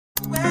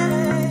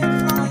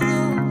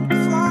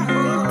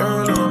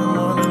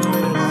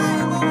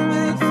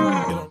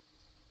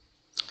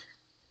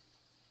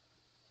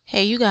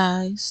Hey you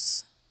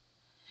guys,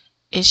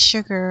 it's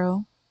your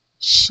girl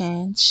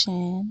Shan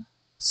Sims,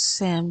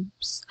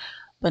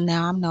 but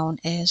now I'm known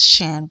as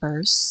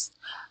Shanverse.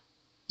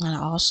 And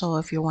also,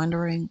 if you're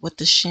wondering what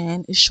the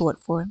Shan is short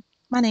for,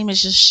 my name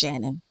is just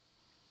Shannon.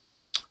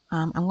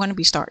 I'm going to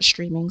be start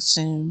streaming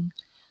soon,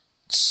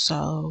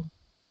 so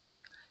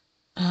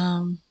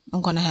I'm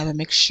going to have a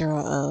mixture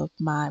of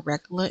my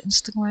regular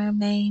Instagram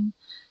name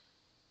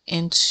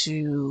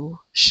into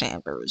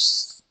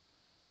Shanverse.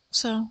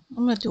 So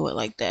I'm gonna do it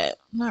like that.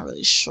 I'm not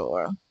really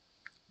sure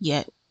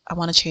yet. I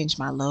want to change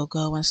my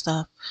logo and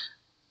stuff.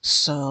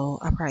 So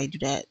I probably do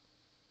that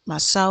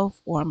myself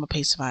or I'm gonna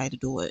pay somebody to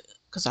do it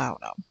because I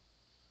don't know.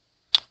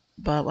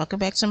 But welcome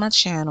back to my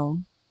channel.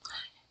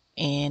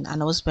 And I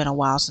know it's been a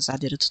while since I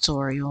did a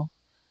tutorial,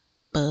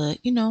 but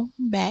I'm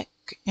back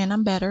and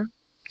I'm better.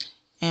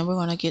 And we're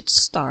gonna get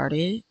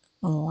started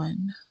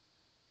on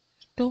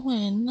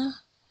doing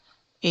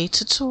a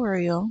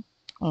tutorial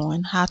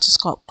on how to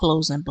sculpt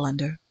clothes in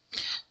Blender.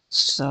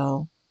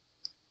 So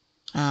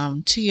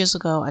 2 years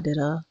ago I did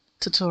a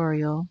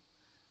tutorial.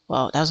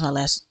 Well, that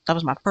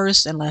was my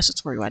first and last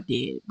tutorial I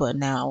did, but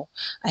now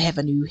I have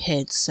a new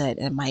headset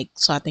and mic,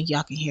 so I think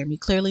y'all can hear me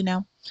clearly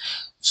now.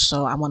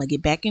 So I want to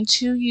get back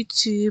into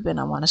YouTube and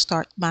I want to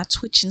start my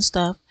Twitch and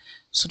stuff.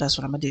 So that's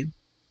what I'm gonna do.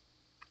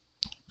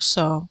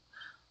 So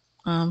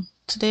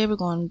today we're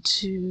going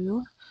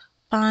to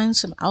find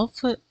some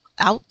outfit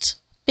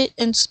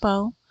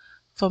inspo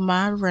for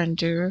my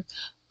render,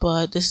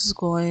 but that's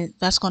going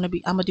to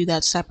be, I'm gonna do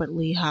that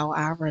separately, how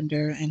I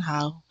render and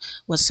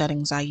what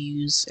settings I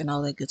use and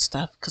all that good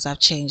stuff, because I've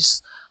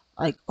changed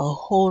like a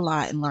whole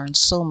lot and learned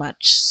so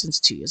much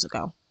since 2 years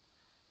ago.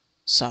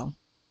 So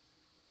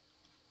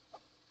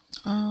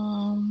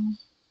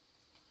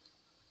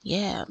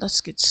yeah, let's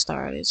get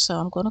started. So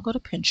I'm gonna go to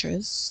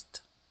Pinterest.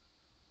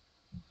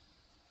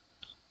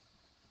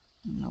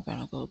 And I'm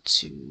gonna go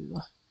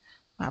to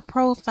my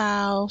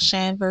profile,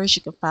 Shanverse.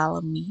 You can follow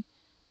me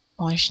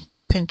on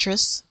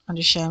Pinterest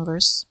under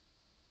Shanverse.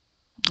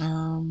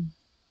 Um,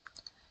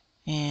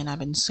 and I've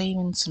been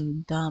saving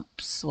some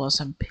dumps, well,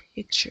 some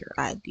picture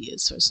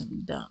ideas for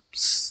some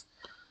dumps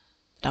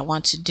that I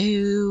want to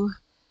do.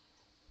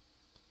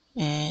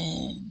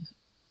 And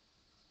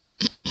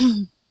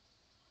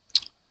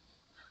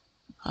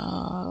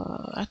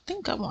I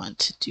think I want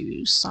to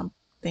do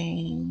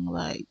something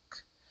like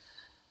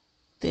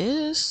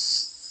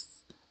this,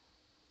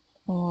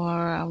 or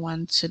I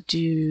want to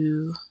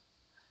do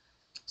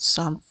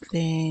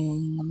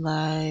something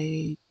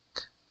like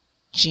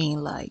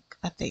Jean-like,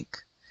 I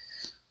think.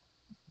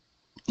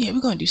 Yeah,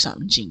 we're going to do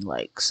something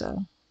Jean-like,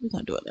 so we're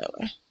going to do it that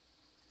way.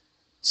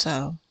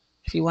 So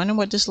if you're wondering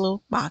what this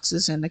little box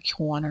is in the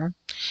corner,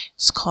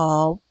 it's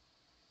called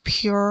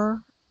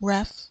Pure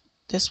Ref,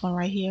 this one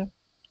right here.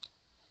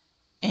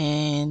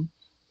 And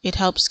it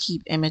helps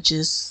keep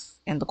images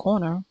in the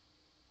corner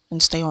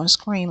and stay on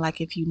screen,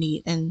 like if you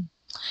need, and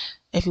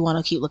if you want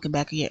to keep looking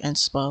back at your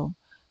inspo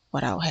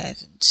without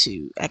having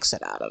to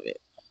exit out of it.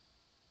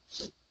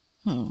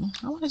 I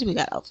wonder if we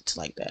got outfits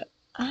like that.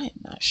 I am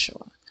not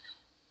sure.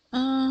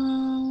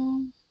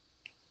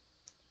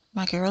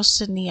 My girl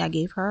Sydney, I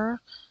gave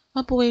her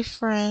a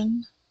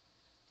boyfriend.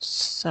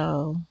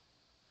 So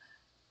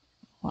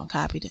I'll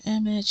copy the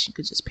image. You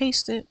could just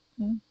paste it.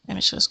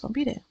 Image is gonna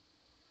be there.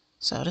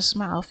 So this is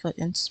my outfit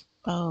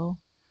inspo.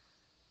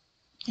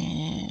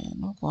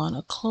 And I'm going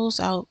to close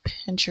out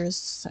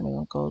Pinterest. I'm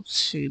going to go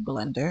to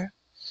Blender.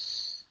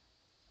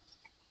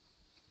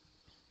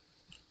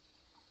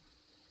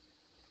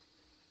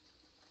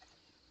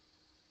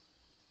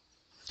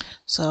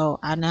 So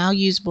I now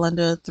use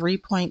Blender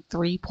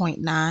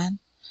 3.3.9.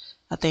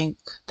 I think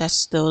that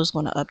still is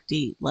going to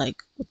update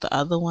like with the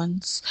other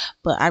ones,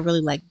 but I really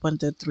like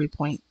Blender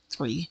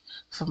 3.3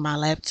 for my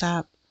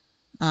laptop.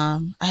 I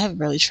haven't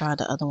really tried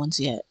the other ones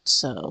yet,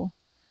 so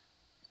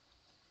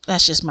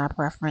that's just my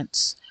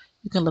preference.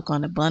 You can look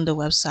on the Blender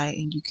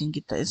website and you can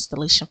get the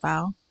installation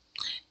file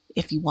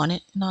if you want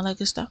it and all that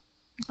good stuff.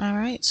 All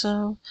right,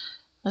 so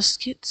let's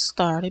get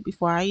started.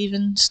 Before I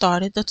even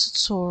started the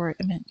tutorial,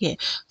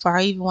 before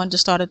I even wanted to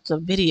start the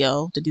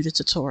video to do the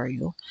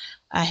tutorial,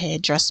 I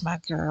had dressed my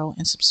girl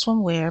in some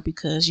swimwear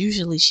because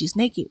usually she's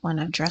naked when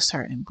I dress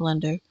her in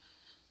Blender.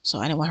 So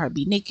I didn't want her to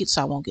be naked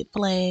so I won't get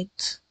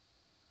flagged.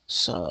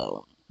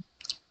 So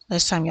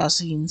last time y'all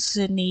seen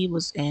Sydney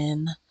was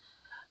in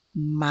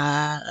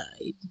my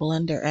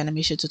Blender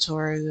animation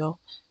tutorial,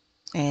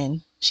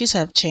 and she's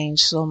have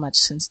changed so much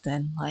since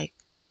then. Like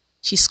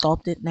she's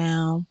sculpted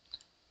now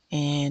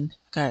and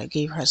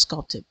gave her a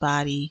sculpted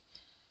body.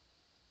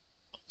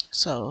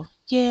 So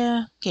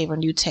yeah, gave her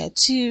new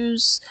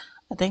tattoos.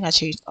 I think I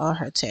changed all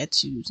her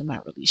tattoos. I'm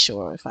not really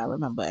sure if I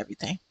remember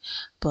everything,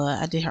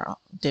 but I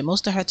did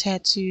most of her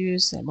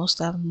tattoos, and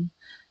most of them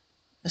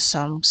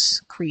some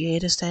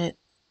creators that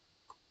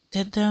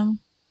did them.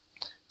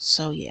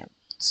 So yeah.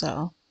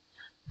 So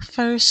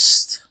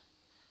first,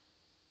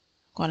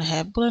 I'm gonna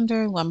have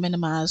Blender. I'm gonna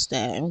minimize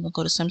that, and we're gonna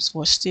go to Sims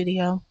 4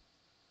 Studio.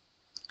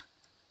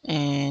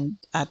 And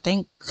I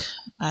think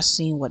I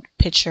seen what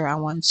picture I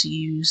wanted to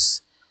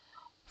use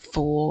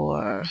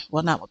for,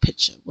 well, not what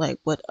picture, like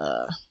what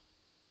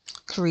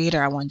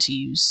creator I want to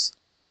use.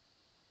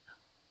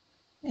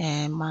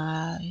 And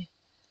my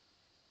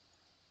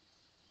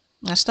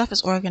stuff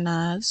is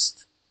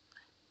organized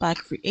by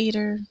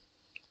creator.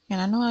 And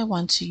I know I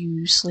want to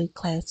use Slate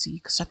Classy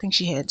because I think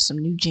she had some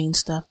new jean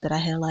stuff that I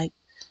had like.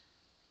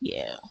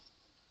 Yeah,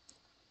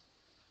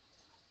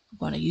 I'm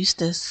going to use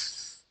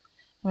this.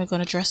 We're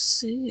going to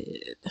dress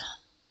it.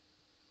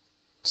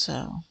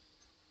 So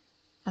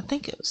I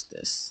think it was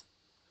this.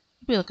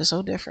 It'll be looking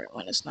so different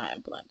when it's not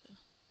in Blender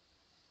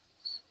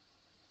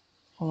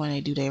or when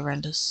they do their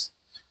renders.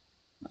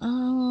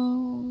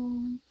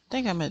 I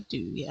think I'm gonna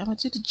do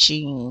the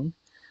jean.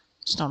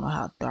 Just don't know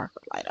how dark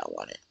or light I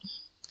want it.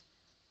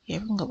 Yeah,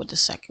 we can go with the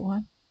second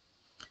one.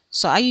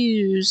 So I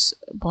use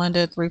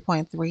Blender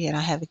 3.3 and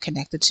I have it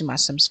connected to my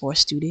Sims 4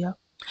 Studio.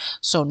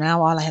 So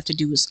now all I have to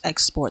do is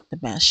export the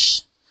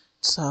mesh.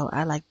 So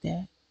I like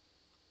that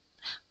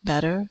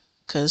better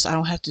because I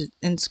don't have to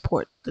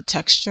import the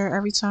texture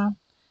every time.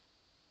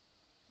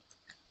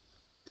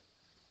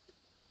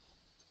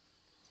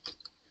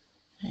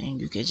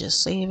 And you can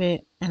just save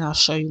it and I'll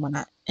show you when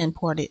I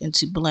import it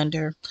into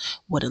Blender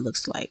what it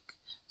looks like.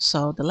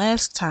 So the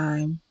last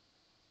time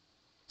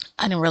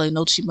I didn't really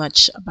know too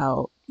much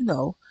about, I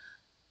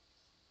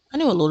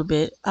knew a little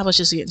bit. I was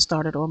just getting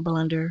started on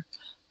Blender,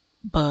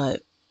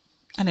 but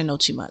I didn't know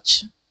too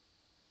much.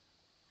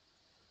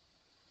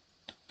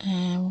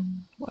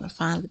 And I want to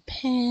find the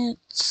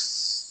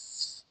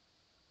pants.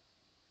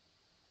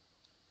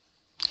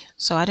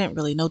 So I didn't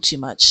really know too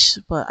much,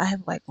 but I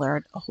have like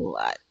learned a whole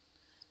lot.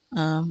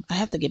 I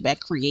have to get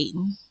back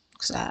creating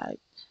because I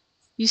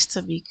used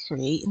to be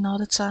creating all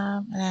the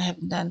time and I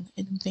haven't done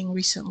anything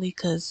recently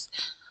because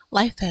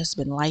life has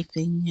been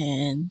lifing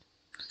and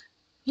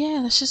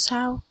yeah, that's just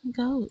how it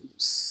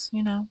goes,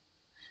 when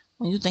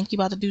you think you're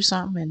about to do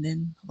something and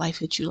then life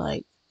hits you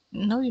like,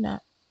 no, you're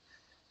not.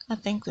 I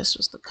think this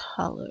was the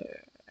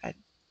color I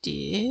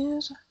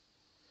did.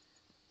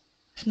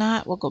 If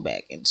not, we'll go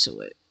back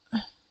into it.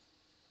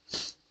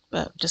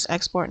 But just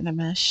exporting the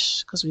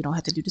mesh because we don't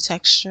have to do the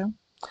texture.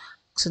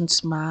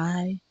 Since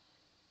my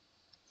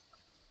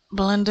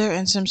Blender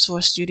and Sims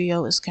 4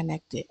 Studio is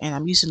connected and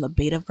I'm using the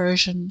beta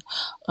version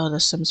of the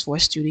Sims 4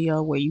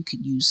 Studio where you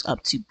can use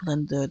up to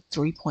Blender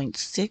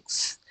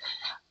 3.6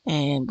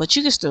 but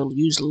you can still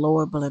use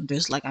lower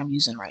blenders like I'm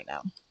using right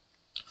now.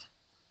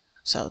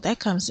 So that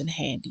comes in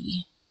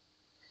handy.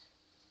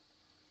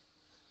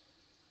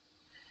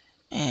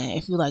 And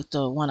if you like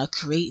to want to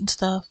create and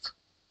stuff,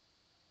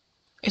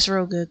 it's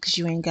real good because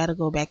you ain't got to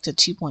go back to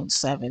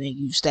 2.7 and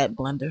use that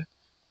blender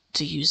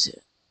to use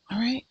it. All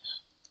right.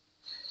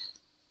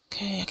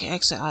 Okay, I can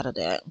exit out of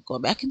that. Go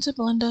back into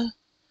Blender.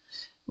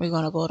 We're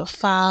going to go to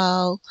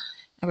File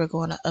and we're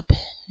going to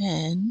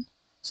append.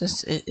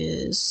 Since it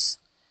is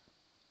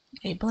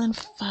a blend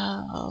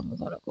file, we're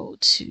going to go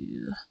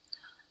to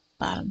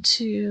bottom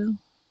two.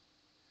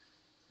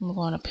 I'm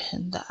going to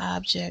append the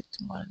object.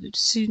 I'm going to do the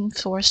Student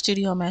 4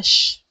 Studio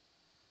Mesh.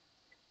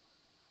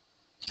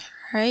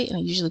 All right, and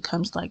it usually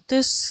comes like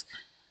this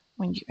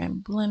when you're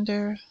in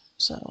Blender.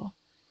 So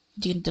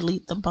you can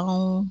delete the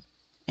bone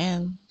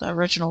and the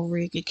original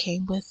rig it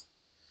came with.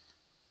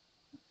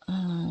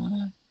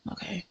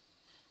 Okay.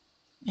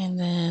 And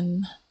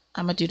then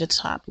I'm going to do the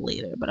top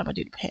later, but I'm going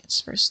to do the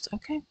pants first.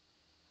 Okay.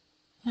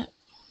 Yep.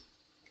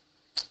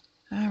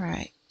 All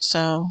right.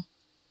 So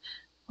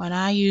when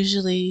I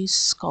usually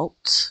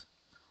sculpt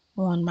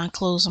on my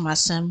clothes on my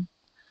sim,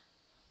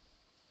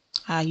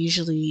 I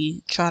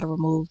usually try to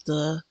remove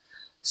the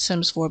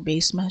Sims 4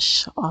 base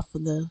mesh off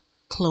of the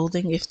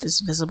clothing if it's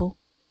visible.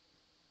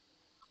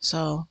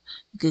 So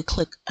you could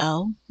click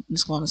L.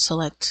 It's going to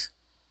select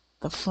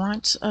the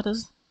front of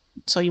the,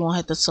 so you won't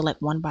have to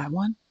select one by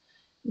one.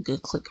 You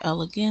could click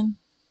L again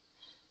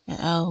and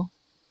L,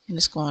 and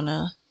it's going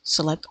to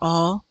select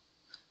all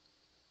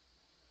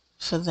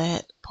for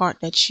that part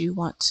that you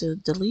want to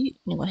delete.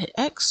 You want to hit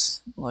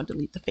X, you want to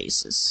delete the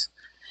faces.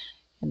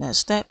 And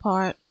that's that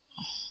part.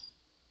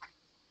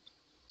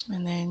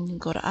 And then you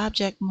go to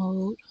object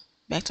mode,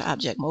 back to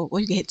object mode, or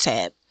you can hit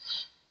tab.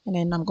 And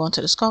then I'm going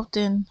to the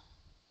sculpting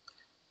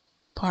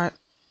part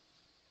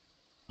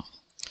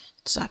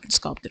so I can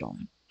sculpt it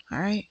on. All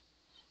right.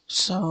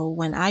 So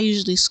when I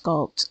usually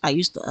sculpt, I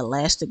use the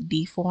elastic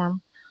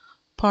deform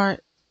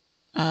part.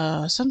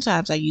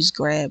 Sometimes I use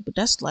grab, but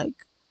that's like,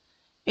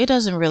 it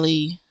doesn't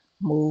really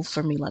move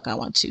for me like I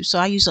want to. So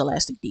I use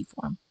elastic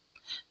deform.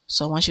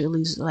 So once you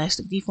use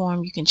elastic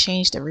deform, you can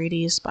change the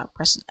radius by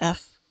pressing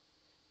F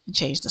and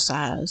change the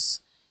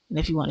size. And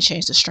if you want to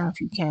change the strength,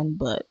 you can,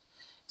 but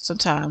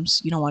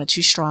sometimes you don't want it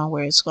too strong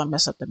where it's going to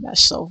mess up the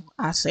mesh. So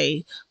I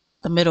say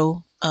the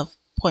middle of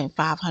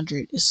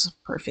 0.500 is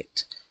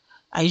perfect.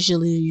 I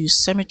usually use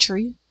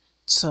symmetry.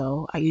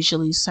 So I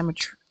usually use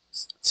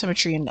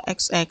symmetry in the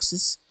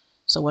x-axis.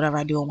 So whatever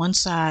I do on one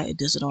side, it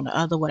does it on the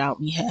other without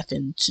me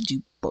having to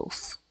do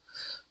both.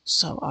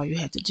 So all you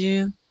have to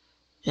do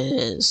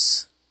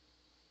is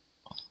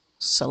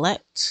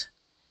select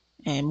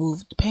and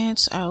move the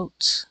pants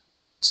out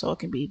so it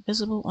can be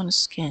visible on the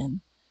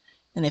skin.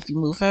 And if you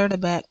move further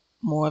back,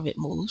 more of it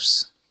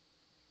moves.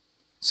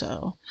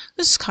 So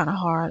this is kind of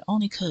hard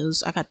only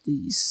because I got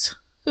these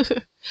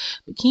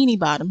bikini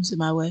bottoms in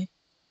my way.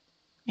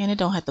 And it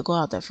don't have to go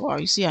out that far.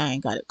 You see, I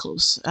ain't got it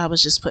close. I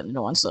was just putting it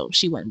on so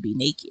she wouldn't be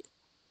naked.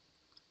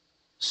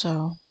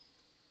 So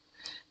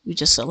you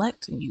just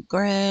select and you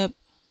grab,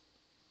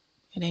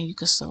 and then you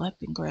can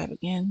select and grab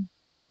again.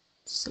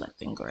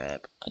 Select and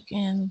grab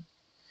again.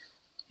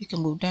 You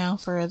can move down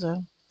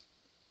further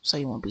so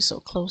you won't be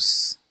so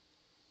close.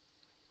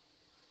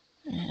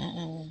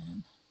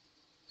 And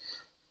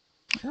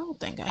I don't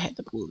think I had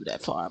to move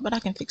that far, but I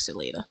can fix it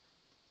later.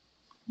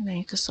 And then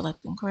you can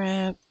select and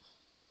grab.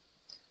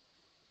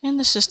 And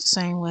it's just the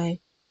same way.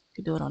 You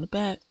can do it on the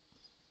back.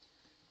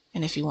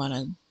 And if you want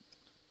to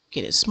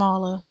get it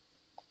smaller,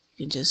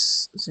 you can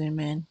just zoom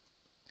in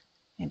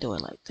and do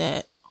it like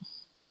that.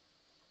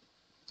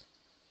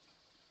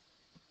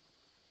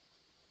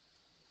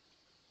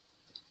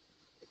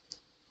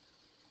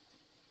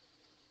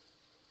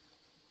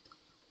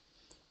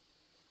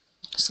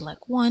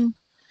 Select one,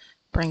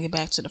 bring it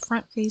back to the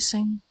front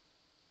facing.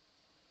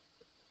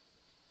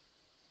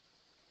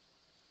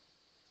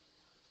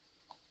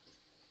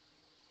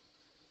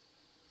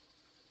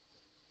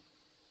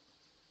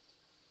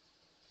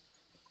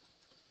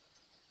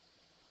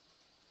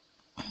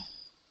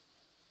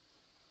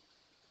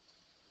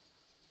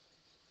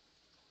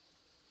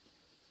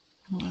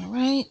 All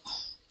right.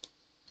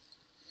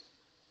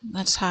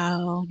 That's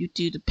how you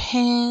do the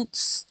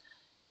pants.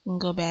 You can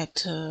go back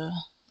to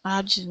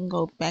object and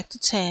go back to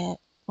tab.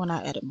 Well,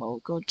 not edit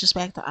mode. Go just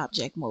back to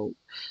object mode.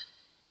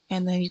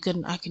 And then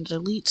I can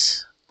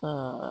delete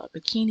the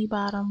bikini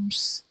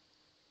bottoms.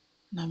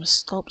 And I'm gonna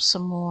sculpt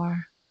some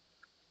more.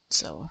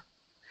 So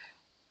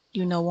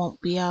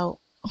won't be out.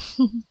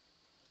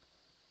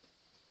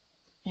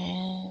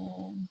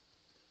 And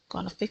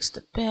gonna fix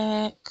the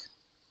back.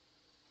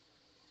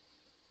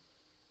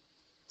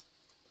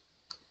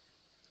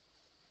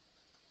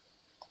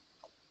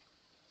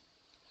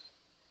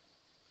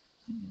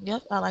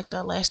 Yep, I like the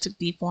elastic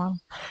deform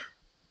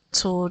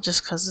tool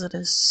just because of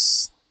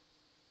this.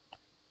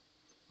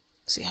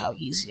 See how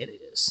easy it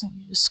is.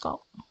 You just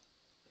sculpt.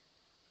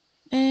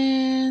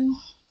 And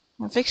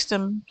I fix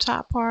the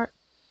top part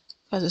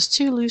because it's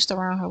too loose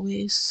around her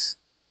waist.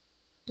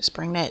 Just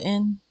bring that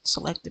in,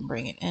 select and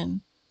bring it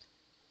in.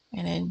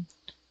 And then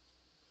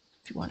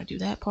if you want to do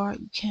that part,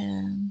 you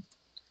can.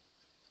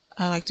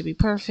 I like to be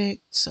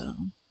perfect, so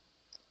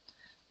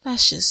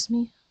that's just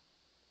me.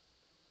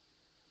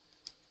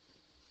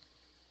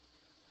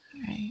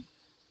 Alright.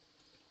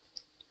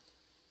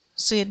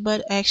 See, the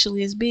butt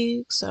actually is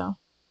big, so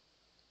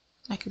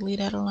I can leave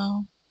that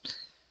alone.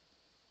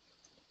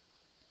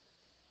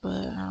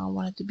 But I don't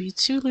want it to be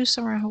too loose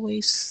around her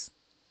waist.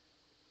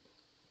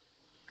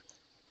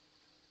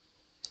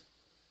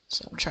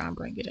 So I'm trying to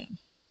bring it in.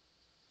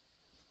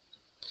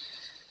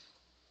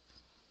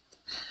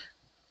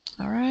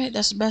 Alright,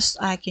 that's the best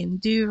I can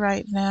do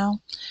right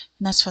now.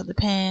 And that's for the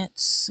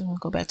pants. So we'll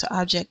go back to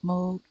object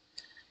mode.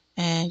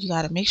 And you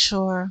got to make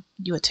sure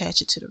you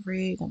attach it to the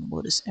rig. I'm going to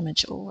move this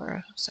image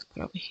over. So I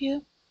put it over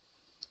here.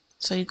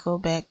 So you go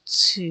back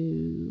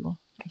to,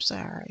 I'm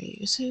sorry,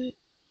 is it?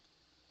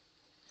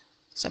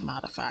 It's a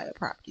modifier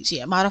properties.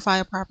 Yeah,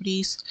 modifier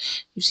properties.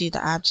 You see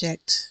the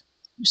object.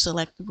 You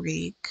select the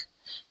rig.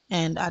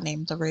 And I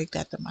named the rig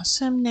after my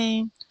sim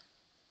name.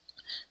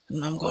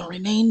 And I'm going to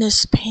rename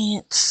this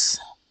pants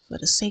for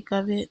the sake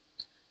of it.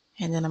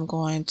 And then I'm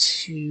going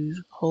to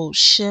hold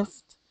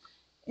shift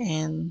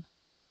and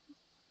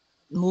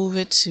move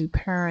it to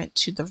parent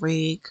to the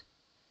rig.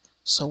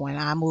 So when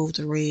I move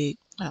the rig,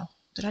 oh,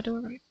 did I do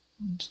it right?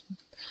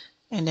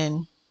 And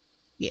then,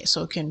 yeah,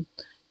 so it can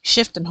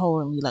shift and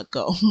hold and we let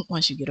go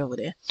once you get over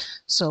there.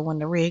 So when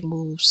the rig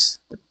moves,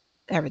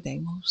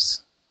 everything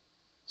moves.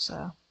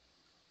 So,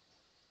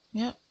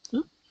 yep.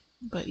 Oop.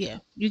 But yeah,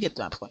 you get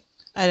my point.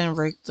 I didn't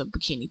rig the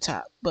bikini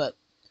top, but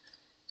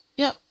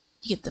yep,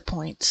 you get the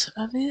point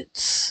of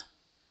it.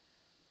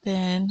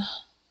 Then,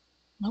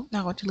 nope,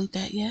 not going to delete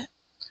that yet.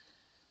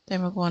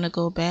 Then we're going to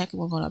go back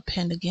and we're going to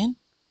append again.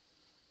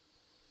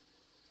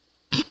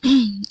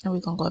 And we're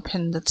going to go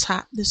append the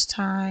top this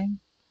time.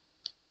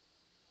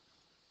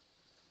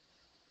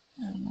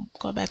 And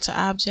go back to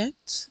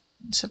object,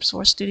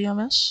 source studio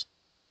mesh.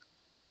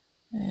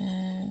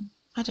 And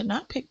I did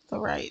not pick the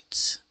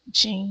right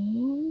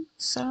gene,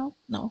 so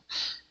no,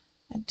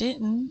 I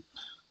didn't.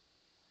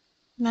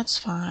 And that's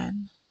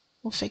fine.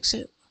 We'll fix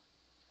it.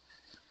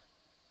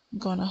 I'm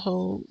going to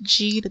hold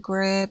G to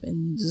grab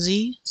and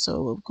Z,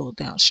 so we'll go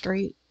down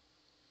straight.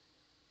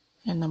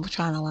 And then we're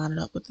trying to line it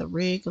up with the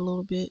rig a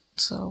little bit,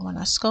 so when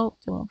I sculpt,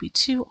 it won't be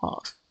too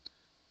off.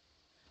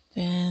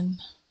 Then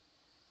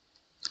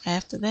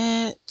after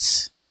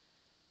that,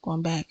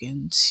 going back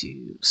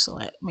into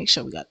select, make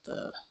sure we got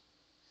the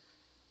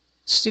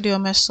studio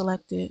mesh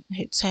selected,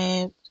 hit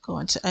tab, go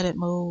into edit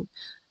mode.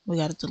 We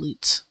got to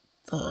delete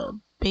the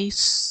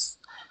base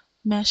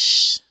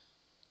mesh.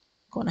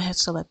 Going ahead,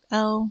 select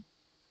L.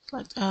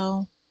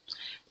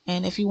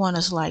 And if you want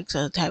us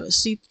to have a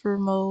see-through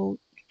mode,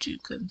 you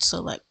can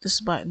select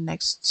this button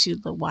next to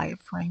the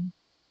wireframe,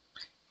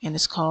 and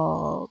it's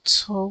called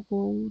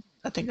toggle.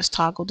 I think it's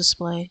toggle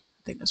display.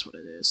 I think that's what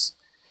it is.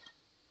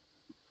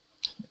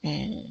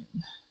 And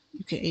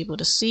you can able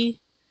to see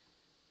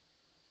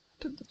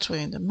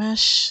between the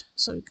mesh,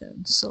 so you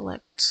can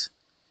select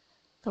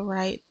the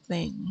right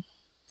thing.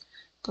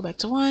 Go back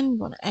to one,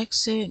 go to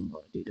exit, and go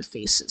to do the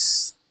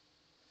faces.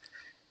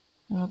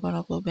 And we're going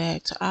to go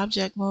back to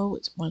object mode.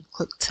 It's going to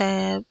click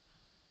tab.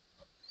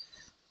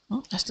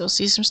 Oh, I still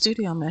see some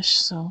studio mesh,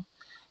 so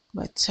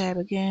go back to tab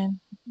again.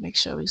 Make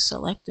sure we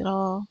select it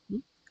all.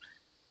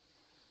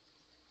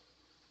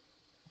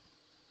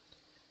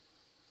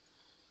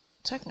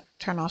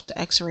 Turn off the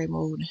X-ray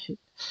mode and hit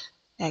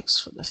X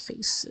for the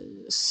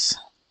faces.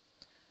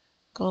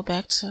 Go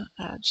back to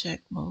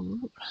object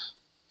mode.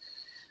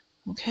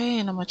 Okay,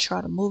 and I'm going to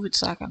try to move it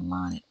so I can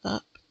line it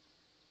up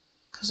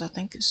because I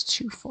think it's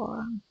too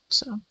far.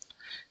 So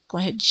go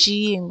ahead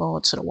G and go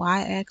to the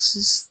Y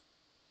axis.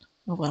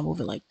 I'm going to move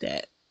it like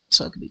that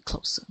so it can be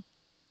closer.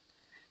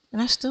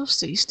 And I still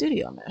see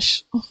studio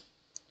mesh.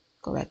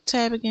 Go back to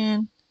tab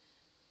again.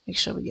 Make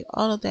sure we get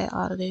all of that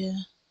out of there.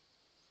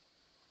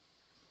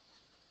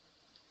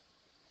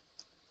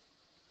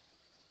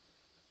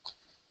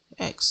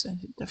 X and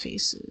hit the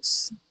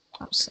faces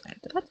outside.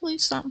 Did I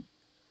delete something?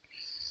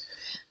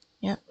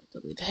 Yep,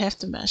 delete half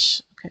the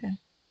mesh. Okay.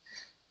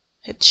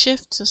 Hit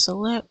shift to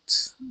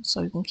select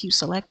so you can keep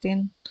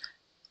selecting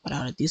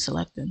without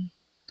deselecting.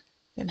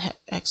 Then hit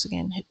X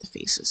again, hit the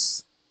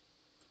faces.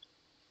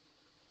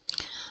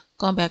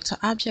 Going back to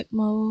object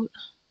mode.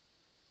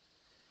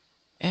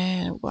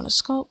 And we're going to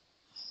sculpt.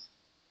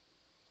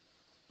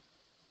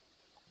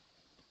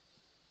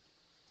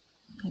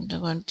 I'm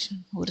going to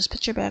move this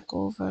picture back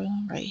over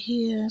right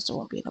here so it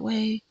won't be in the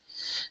way.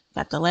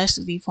 Got the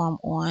elastic V-form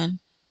on,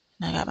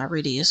 and I got my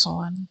radius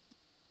on.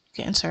 You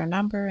can insert a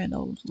number and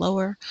it'll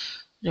lower.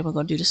 Then we're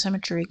going to do the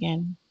symmetry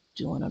again,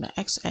 doing on the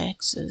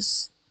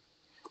x-axis.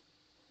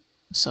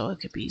 So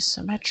it could be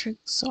symmetric.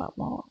 So I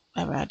won't,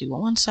 whenever I do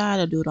on one side,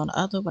 I'll do it on the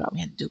other, but I'm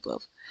going to do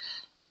both.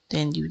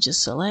 Then you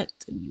just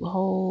select and you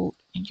hold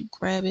and you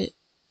grab it.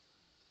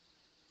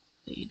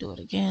 Then you do it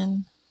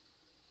again.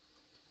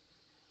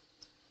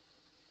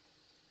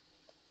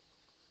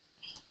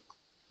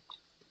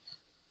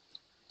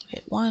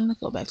 Hit one,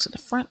 go back to the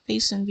front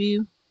facing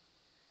view.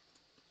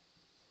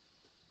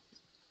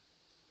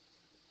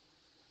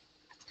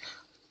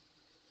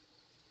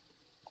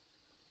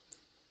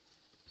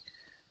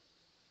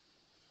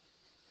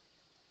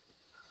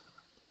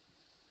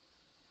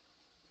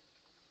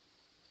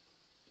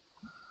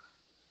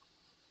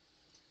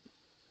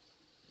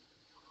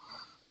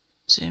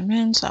 Zoom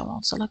in so I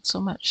won't select so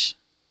much.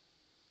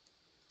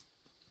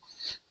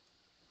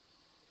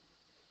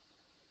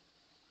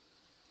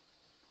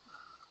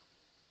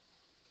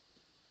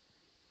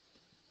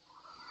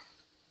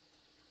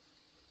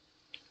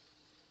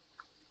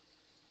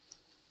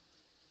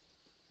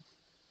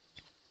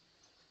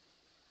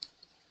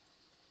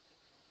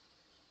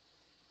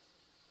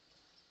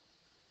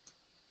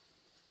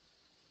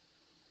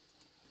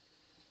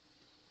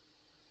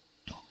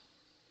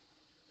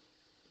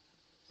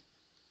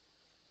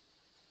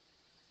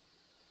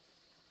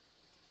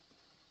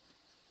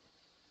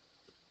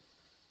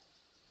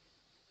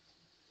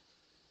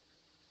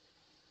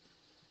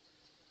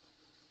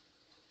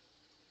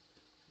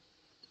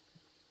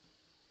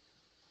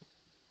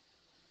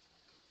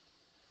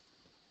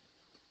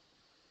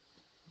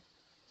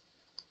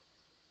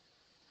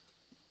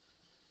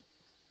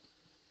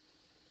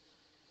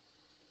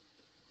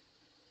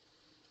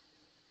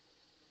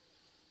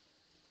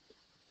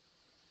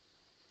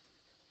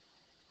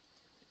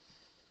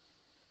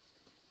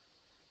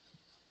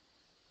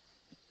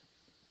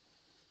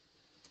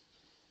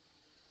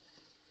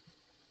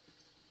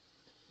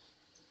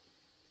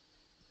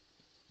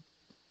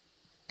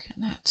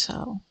 Cannot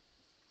tell.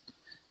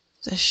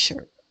 This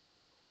shirt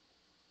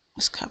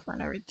is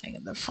covering everything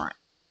in the front.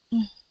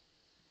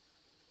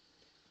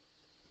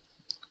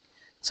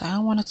 So I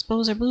don't want to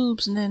expose her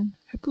boobs and then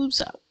her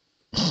boobs out.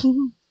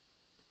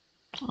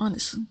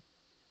 Honestly.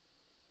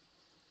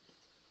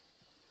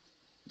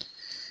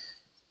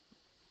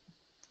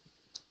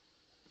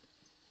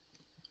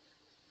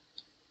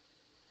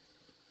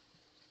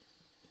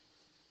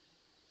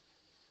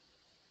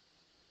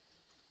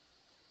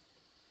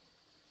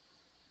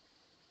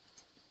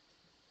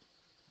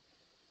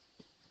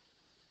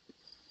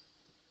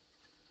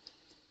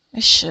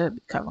 It should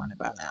be covering it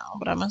by now,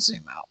 but I'm going to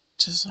zoom out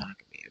just so I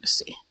can be able to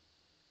see.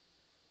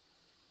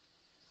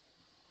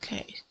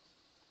 Okay.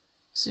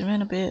 Zoom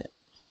in a bit.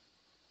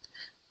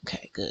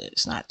 Okay, good.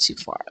 It's not too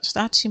far. It's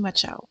not too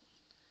much out.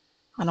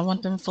 I don't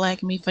want them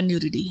flagging me for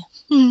nudity.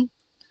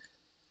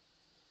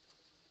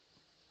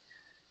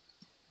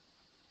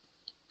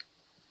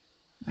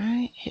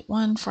 Alright, hit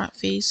one front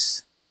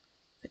face.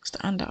 Fix the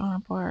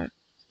underarm part.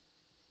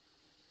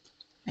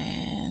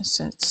 And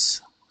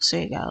since,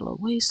 say, it got a little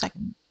waist, I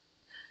can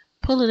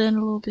pull it in a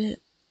little bit.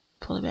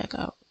 Pull it back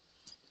out.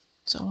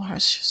 So I want her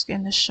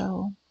skin to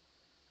show.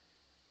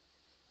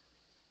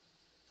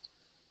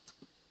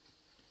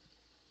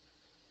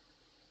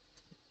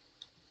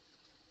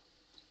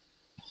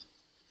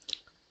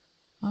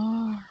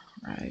 All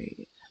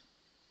right.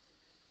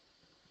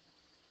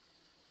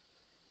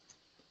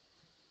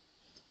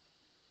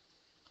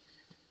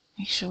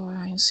 Make sure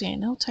I ain't seeing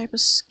no type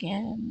of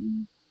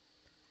skin.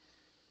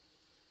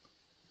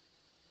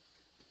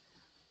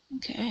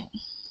 Okay.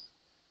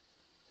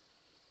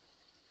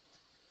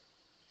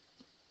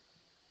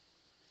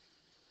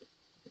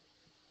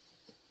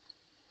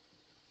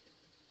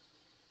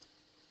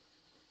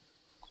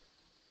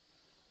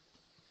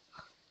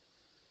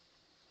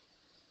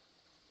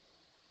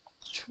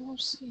 Control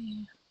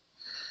C.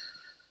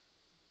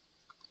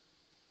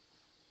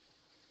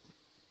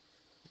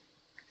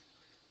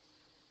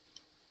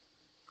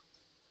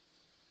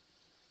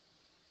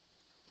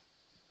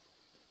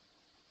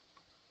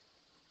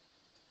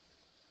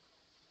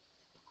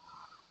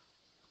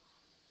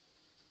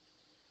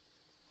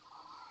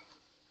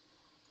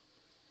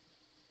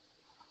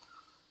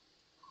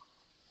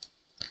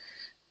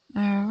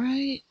 All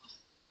right.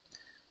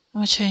 I'm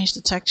gonna change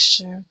the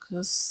texture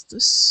because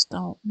this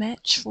don't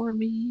match for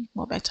me.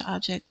 Go back to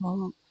object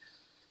mode.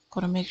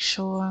 Gonna make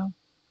sure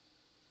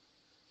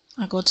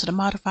I go to the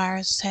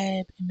modifiers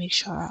tab and make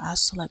sure I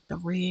select the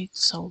rig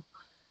so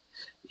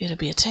it'll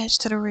be attached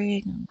to the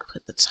rig, and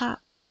put the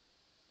top,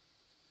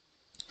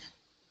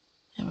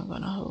 and we're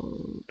gonna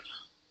hold.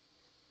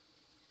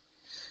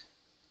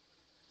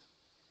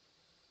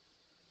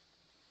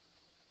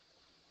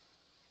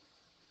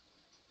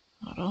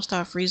 Oh, don't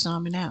start freezing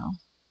on me now.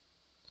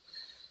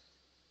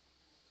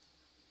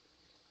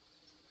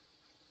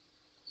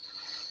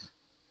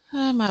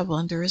 My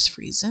blender is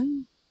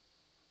freezing.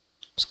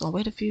 Just gonna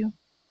wait a few.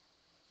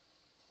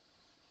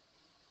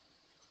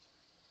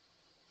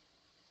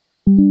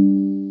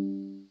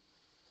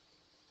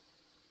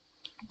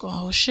 Gonna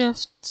hold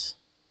shift.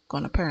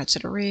 Gonna parent to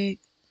the rig.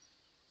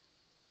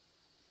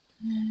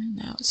 And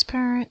now it's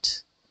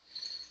parent.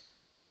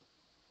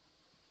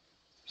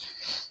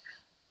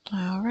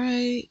 All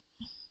right.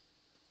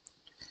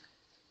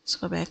 Let's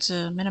go back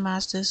to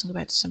minimize this and go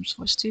back to Sims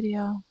 4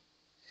 Studio.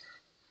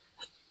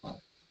 Go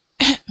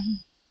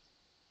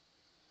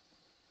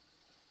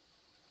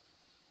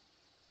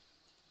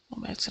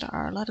back to the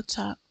R letter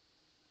top.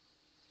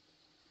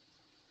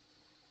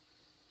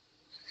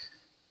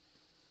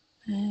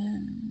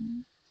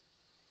 And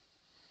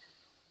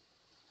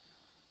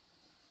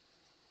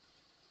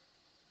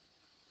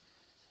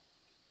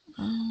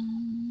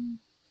I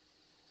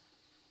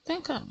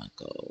think I'm gonna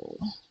go.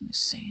 Let me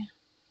see.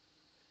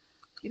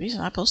 Maybe it's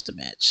not supposed to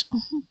match.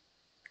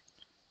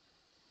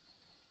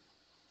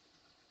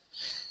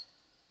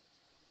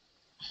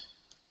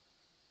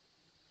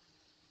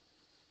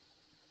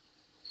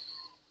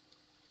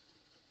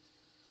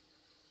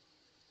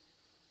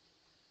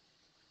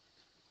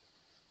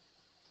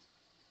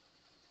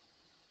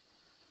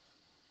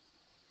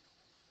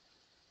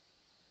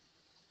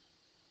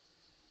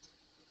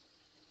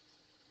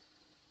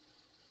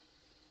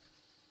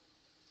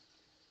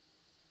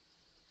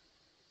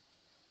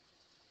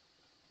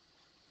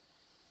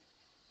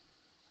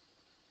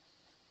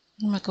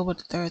 I'm gonna go with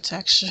the third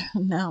texture.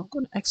 Now I'm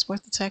gonna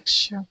export the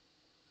texture. I'm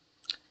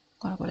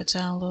gonna go to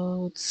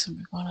downloads and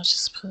we're gonna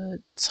just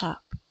put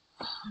top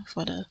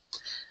for the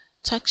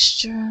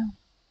texture. I'm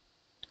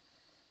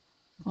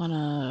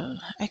gonna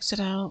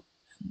exit out.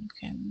 You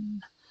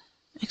can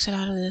exit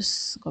out of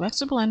this. Go back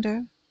to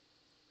Blender.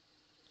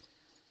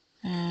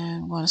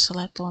 And I'm gonna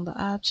select on the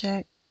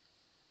object.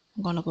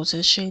 I'm gonna go to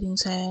the shading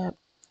tab.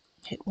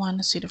 Hit 1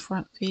 to see the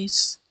front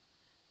face.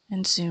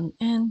 And zoom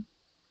in.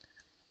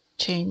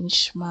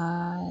 Change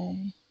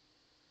my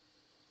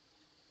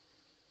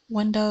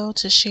window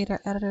to shader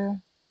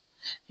editor.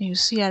 And you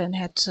see I didn't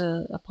have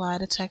to apply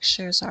the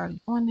texture, it's already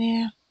on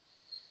there.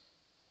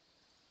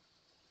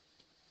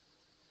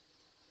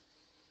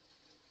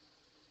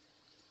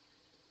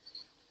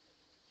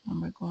 And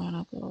we're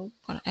gonna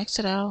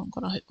exit out. I'm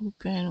gonna hit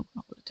open. I'm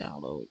gonna go to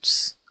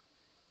downloads,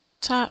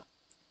 top,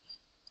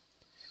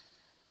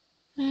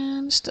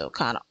 and it's still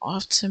kind of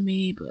off to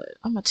me, but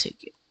I'm gonna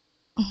take it.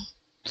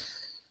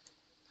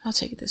 I'll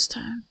take it this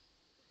time.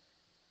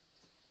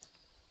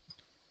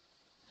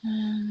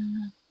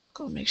 And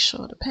go make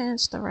sure the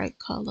pant's the right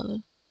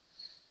color.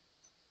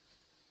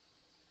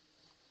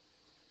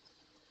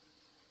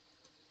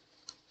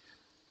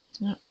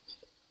 Yep.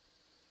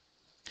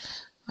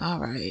 All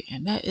right,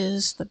 and that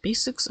is the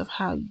basics of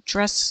how you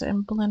dress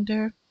in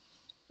Blender.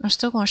 I'm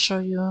still gonna show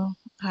you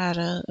how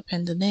to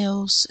append the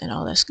nails and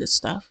all that good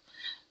stuff.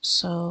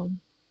 So,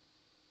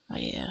 oh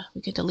yeah,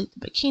 we can delete the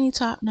bikini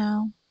top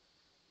now.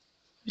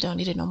 We don't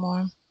need it no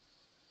more.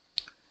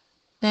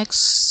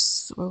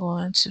 Next, we're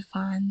going to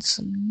find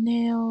some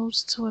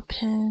nails to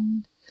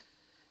append.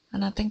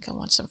 And I think I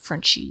want some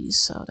Frenchies,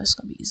 so that's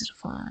going to be easy to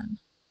find.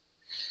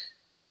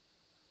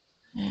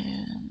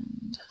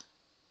 And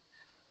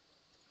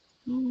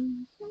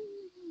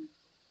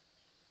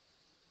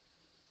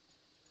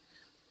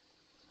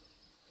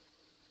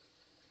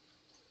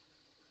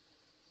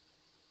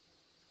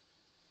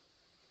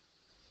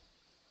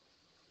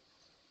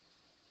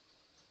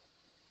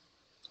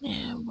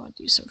yeah, I'm going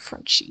to do some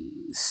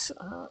Frenchies.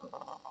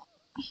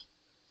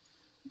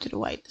 Do the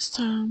white this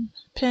time.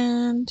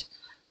 Pinned,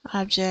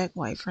 object,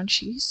 white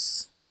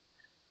Frenchies.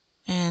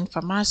 And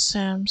for my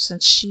sim,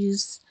 since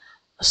she's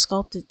a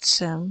sculpted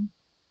sim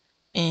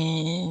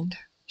and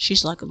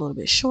she's like a little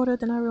bit shorter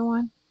than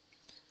everyone,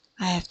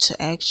 I have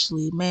to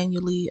actually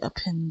manually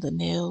append the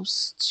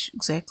nails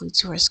exactly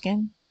to her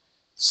skin,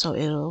 so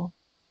it'll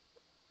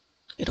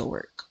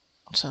work.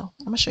 So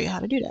I'm gonna show you how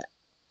to do that.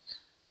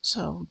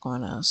 So I'm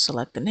gonna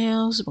select the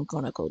nails. I'm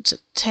gonna go to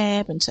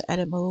tab into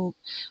edit mode.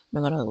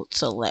 I'm gonna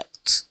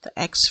select the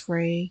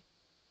X-ray.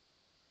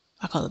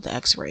 I call it the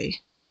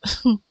X-ray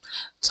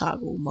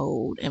toggle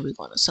mode, and we're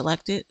gonna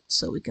select it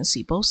so we can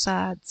see both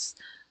sides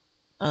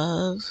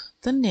of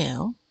the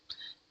nail.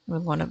 We're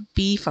gonna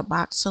B for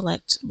box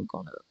select. We're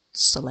gonna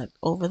select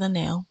over the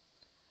nail,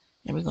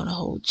 and we're gonna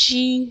hold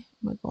G.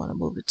 We're gonna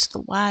move it to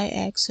the Y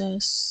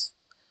axis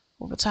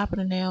over top of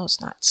the nail.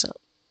 It's not so.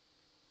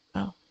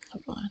 Oh,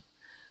 hold on.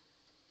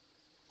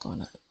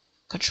 Gonna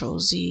Control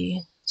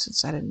Z.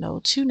 Since I didn't know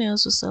two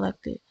nails were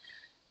selected,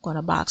 I'm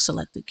gonna box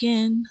select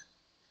again.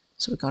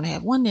 So we're gonna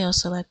have one nail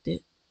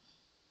selected.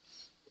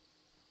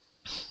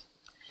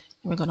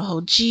 And we're gonna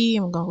hold G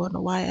and we're gonna go on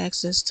the Y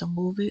axis to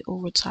move it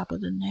over top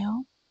of the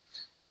nail.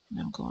 And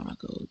I'm gonna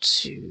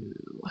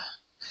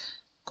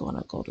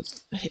go to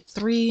hit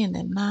 3 and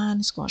then 9.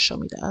 It's gonna show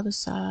me the other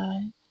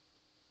side.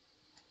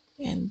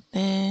 And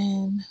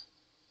then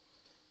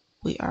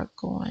we are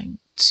going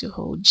to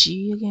hold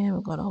G again. We're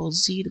gonna hold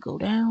Z to go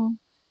down.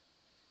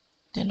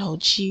 Then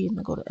hold G and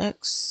then go to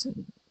X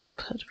and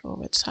put it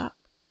over top.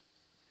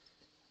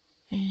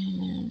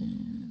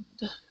 And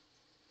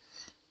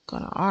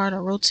gonna R to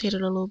rotate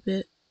it a little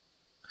bit.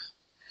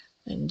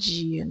 And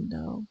G and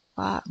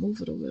Y,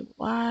 move it over to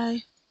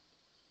Y.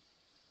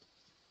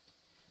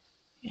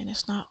 And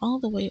it's not all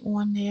the way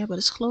on there, but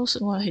it's close.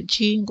 I'm gonna hit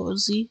G and go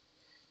Z.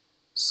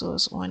 So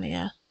it's on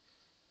there.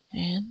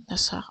 And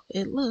that's how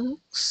it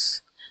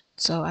looks.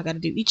 So I gotta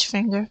do each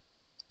finger.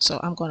 So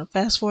I'm gonna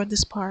fast forward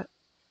this part.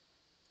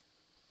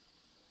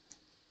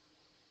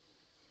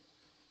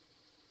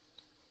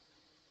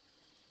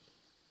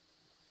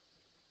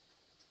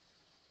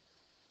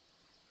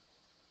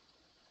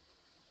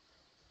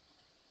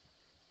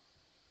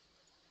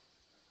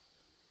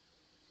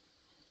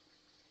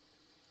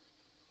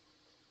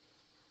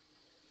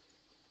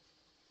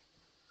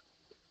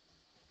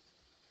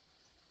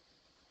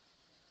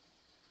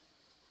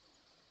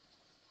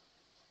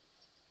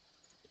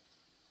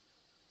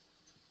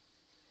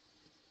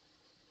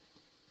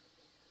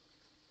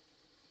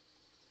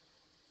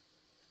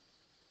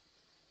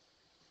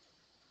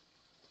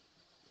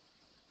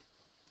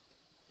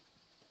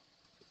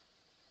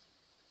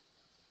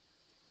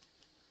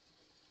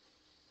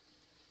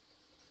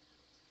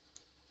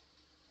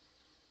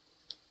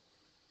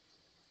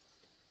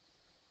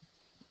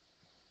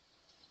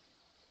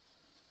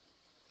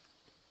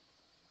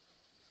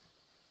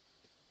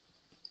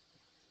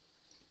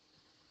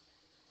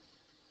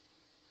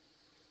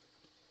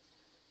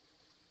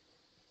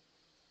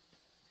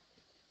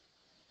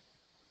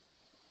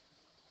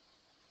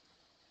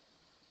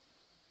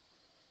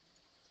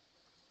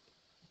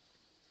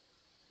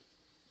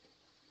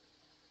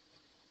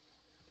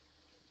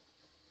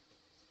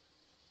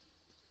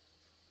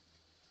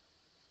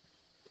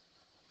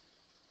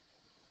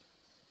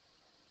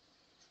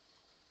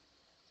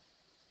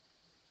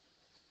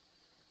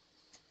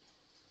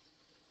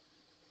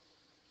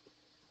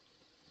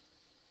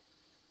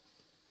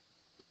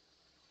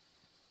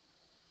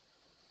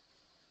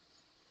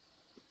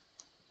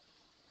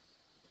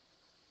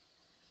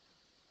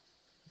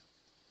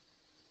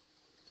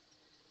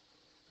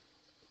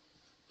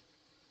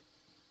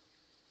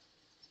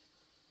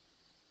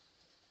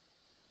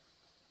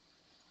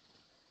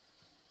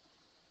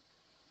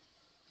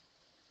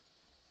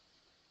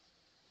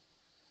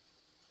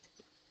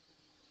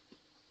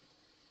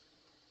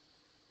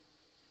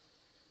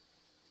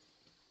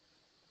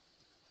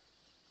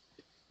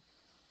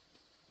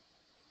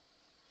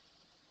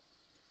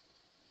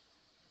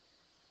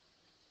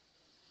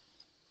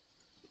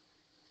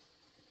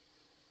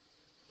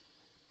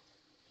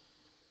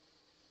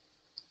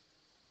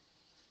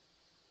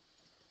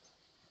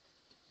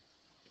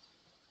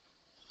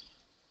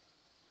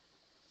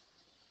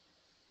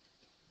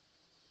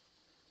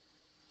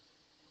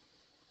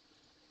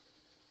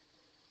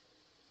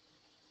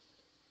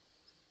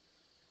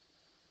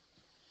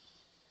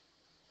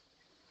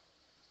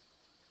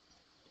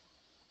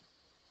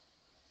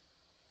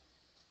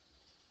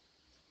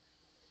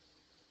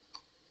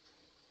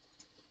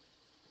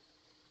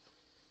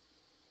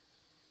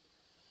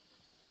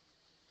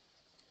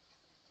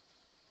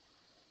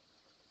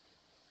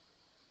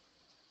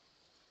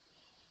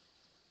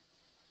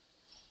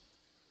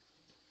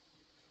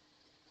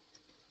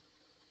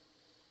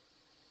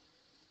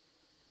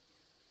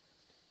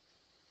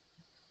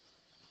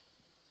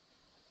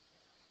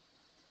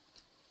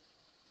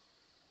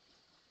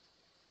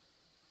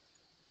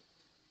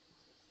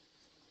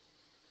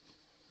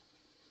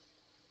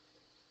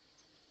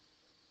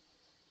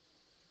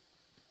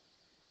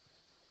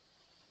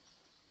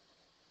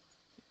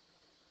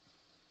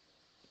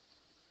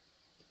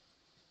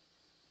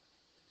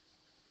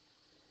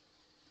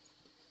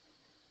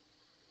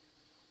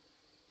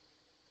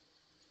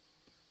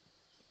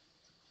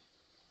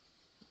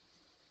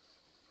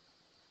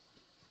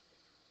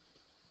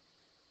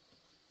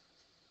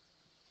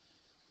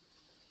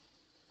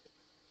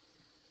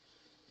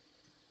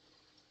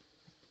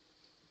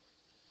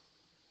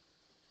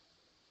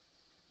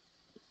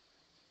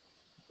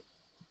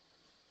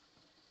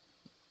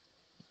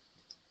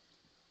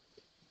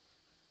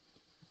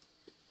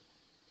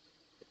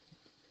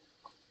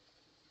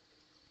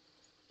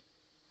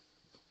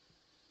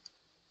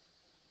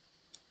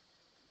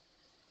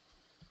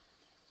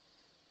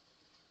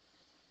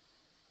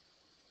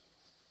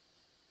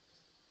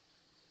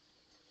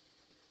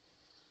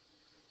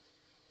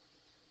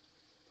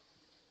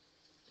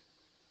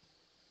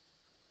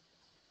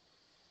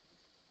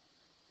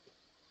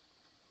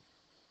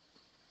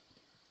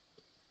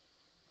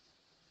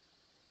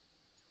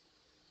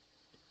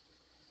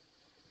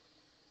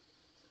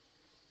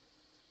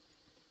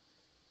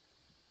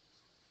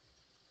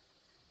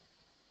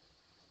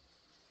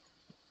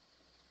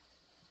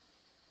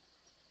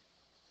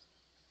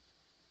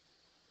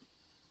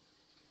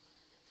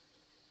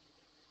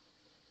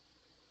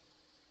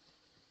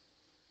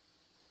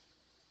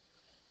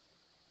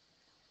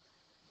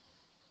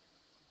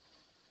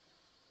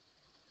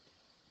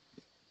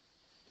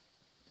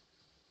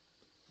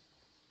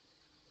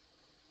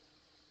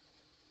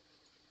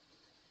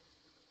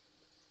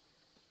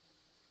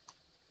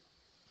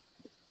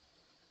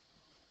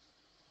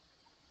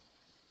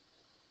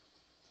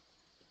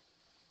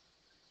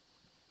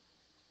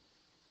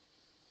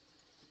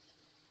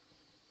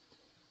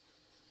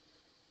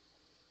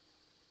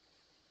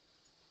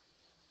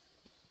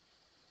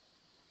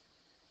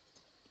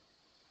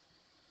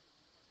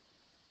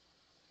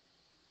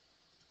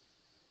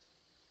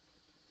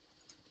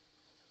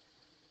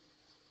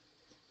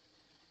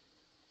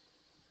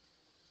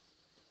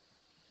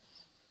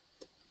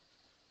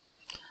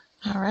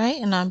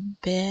 Alright, and I'm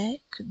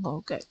back.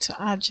 Go back to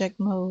object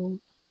mode.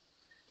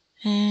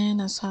 And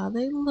that's how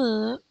they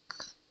look.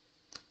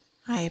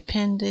 I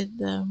appended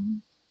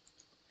them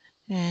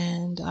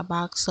and I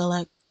box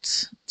select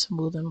to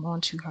move them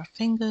onto her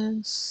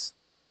fingers.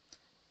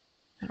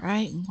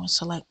 Alright, I'm going to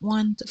select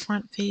one, the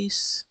front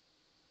face.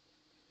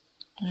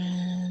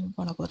 And I'm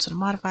going to go to the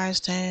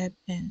modifiers tab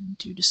and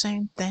do the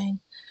same thing.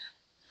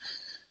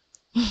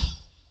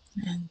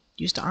 And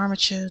use the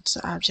armature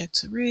to object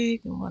to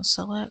rig. And we're going to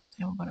select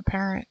and we're going to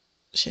parent,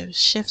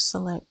 shift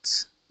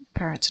select,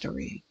 parent to the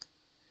rig.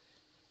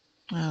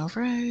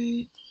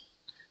 Alright.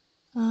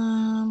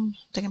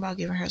 Thinking about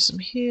giving her some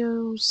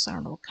heels. I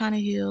don't know what kind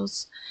of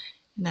heels.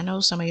 And I know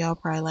some of y'all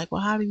probably like,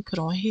 well, how do you put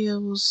on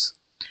heels?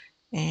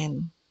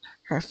 And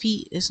her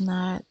feet is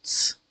not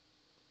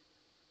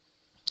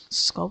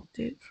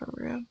sculpted for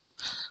real.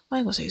 I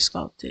ain't gonna say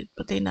sculpted,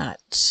 but they not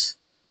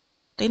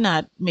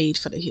made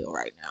for the heel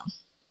right now.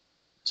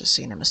 Just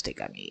seeing a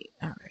mistake I made.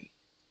 Alright.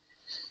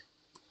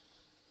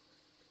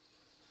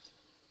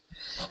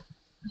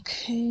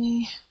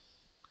 Okay.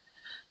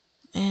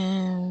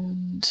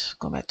 And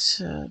go back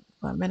to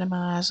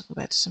minimize, go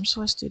back to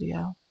SimSource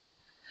Studio.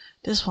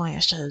 This point I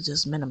should have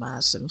just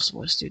minimized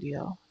SimSource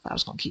Studio if I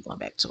was gonna keep going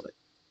back to it.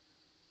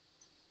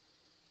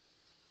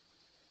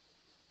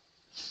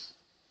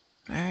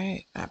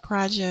 Alright, got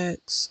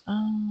projects.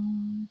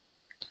 I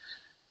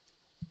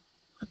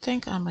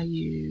think I'm gonna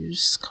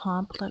use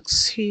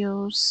complex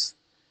heels.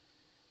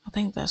 I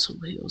think that's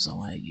what heels I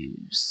want to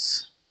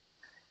use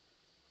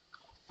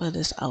for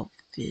this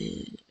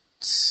outfit.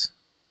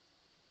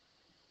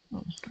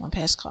 One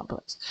past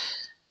complex.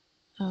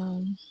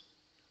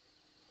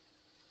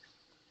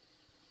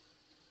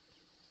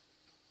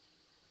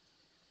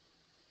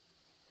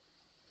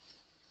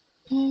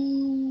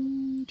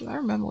 Do I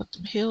remember what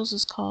the heels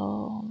is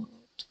called?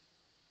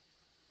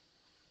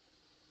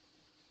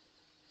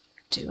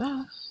 Do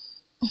I?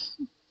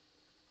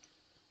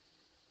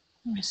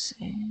 Let me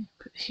see.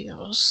 Put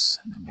heels,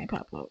 and it may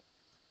pop up.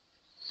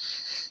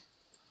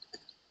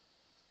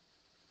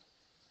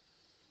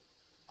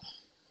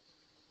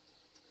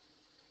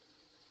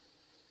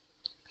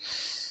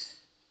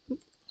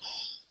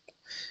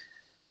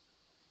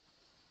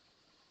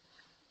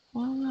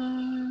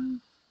 Well,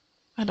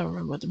 I don't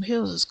remember what them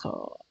heels is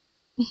called.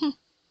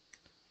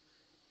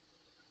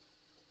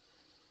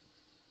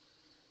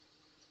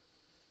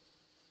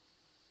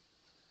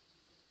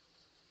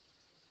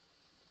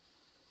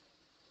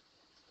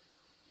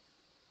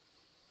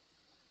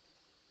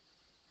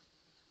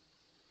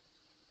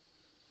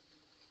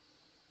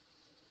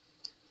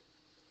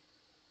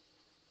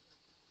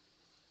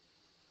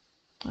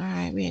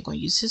 Alright, we ain't gonna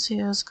use his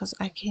heels because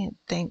I can't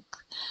think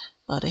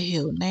of the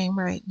heel name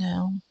right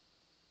now.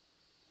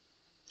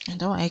 And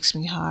don't ask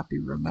me how I be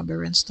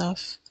remembering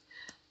stuff.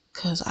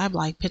 Cause I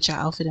like picture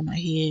outfit in my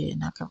head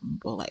and I can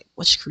remember like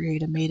which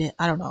creator made it.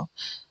 I don't know.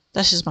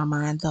 That's just my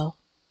mind though.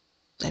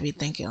 I be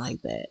thinking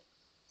like that.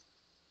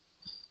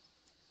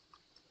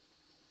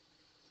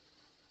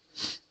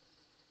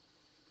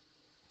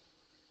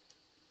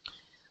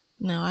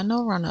 Now I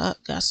know Runner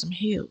Up got some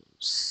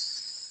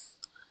heels,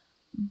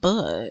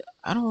 but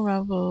I don't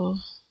remember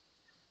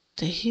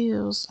the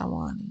heels I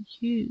want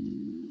to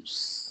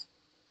use.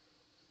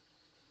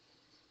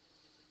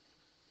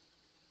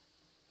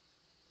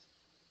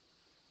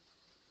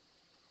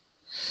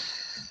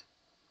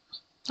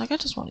 Like I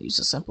just want to use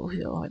a simple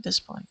heel at this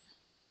point.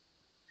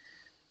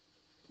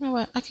 You know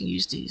what? I can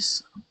use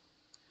these.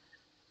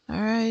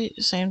 Alright,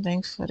 same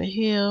thing for the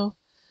heel.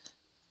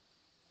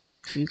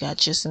 If you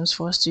got your Sims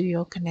 4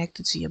 Studio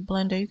connected to your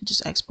Blender, you can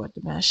just export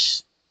the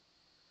mesh.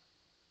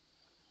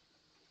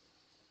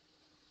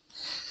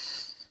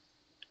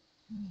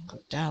 Go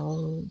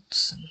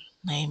downloads and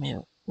name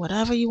it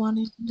whatever you want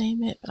to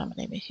name it, but I'm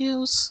gonna name it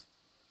heels.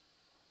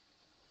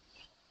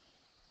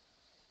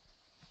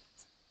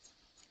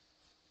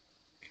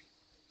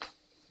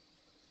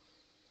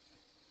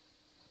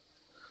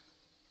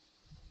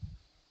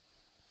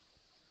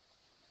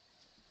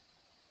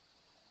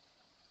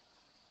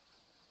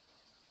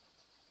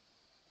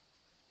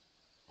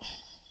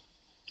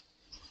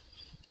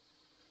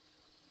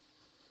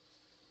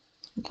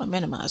 I'm gonna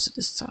minimize it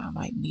this time. I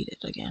might need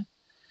it again.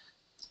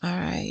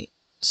 Alright,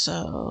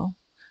 so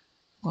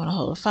I'm gonna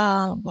hold a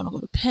file, I'm gonna go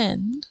to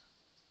append,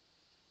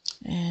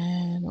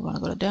 and we're gonna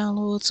go to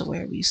download to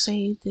where we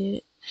saved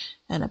it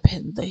and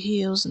append the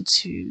heels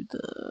into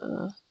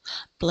the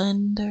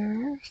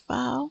Blender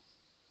file.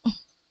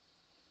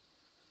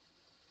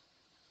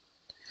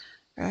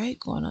 Alright,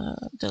 gonna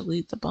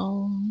delete the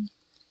bone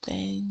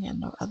thing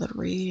and the other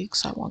rig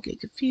so I won't get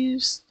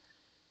confused.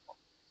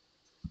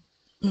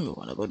 We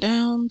want to go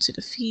down to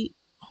the feet,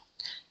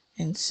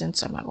 and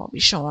since I'm not going to be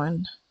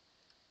showing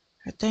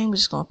her thing, we're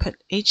just going to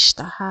put H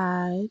to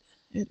hide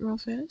it real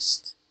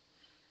fast.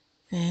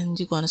 And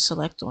you're going to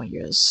select on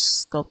your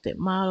sculpted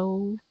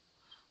model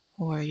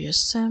or your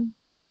sim.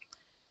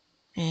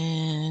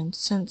 And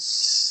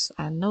since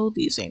I know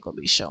these ain't going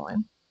to be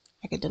showing,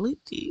 I can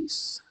delete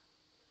these.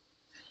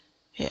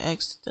 Hit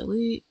X to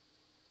delete,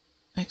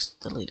 X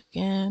to delete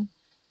again.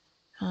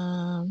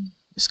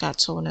 It's got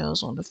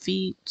toenails on the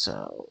feet,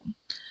 so I'm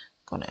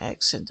going to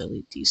X and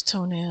delete these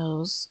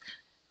toenails.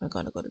 We're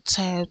going to go to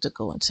tab to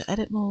go into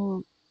edit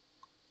mode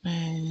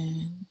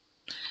and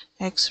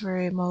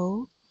X-ray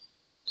mode,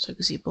 so you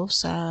can see both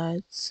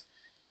sides.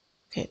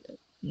 Okay,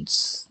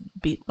 it's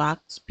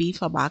B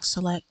for box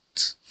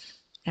select,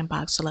 and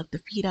box select the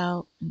feet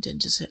out, and then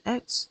just hit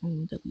X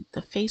and delete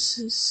the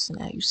faces.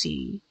 Now you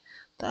see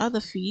the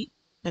other feet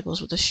that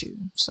goes with the shoe.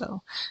 So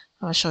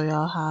I'm gonna show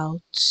y'all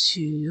how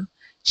to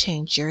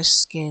change your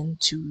skin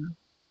to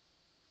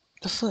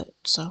the foot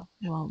so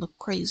it won't look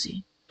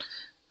crazy.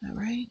 All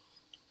right,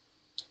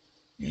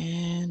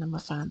 and I'm gonna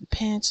find the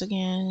pants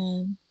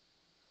again.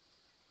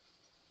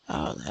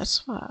 Oh,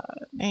 that's why I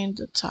named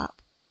the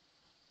top.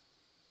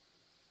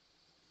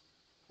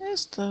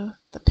 There's the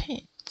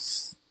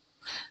pants.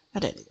 Oh,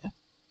 there we go.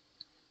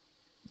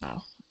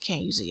 Oh,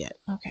 can't use it yet.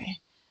 Okay.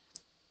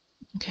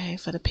 Okay,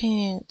 for the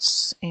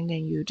pants, and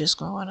then you're just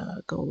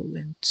gonna go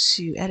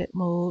into edit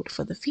mode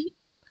for the feet,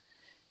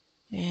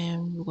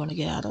 and we're gonna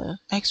get out of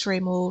X-ray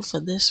mode for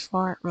this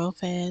part real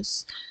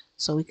fast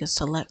so we can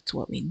select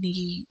what we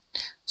need.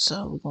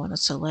 So we're going to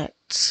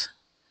select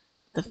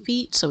the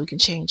feet so we can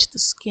change the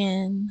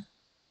skin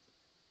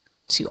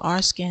to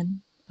our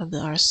skin of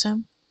our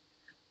sim.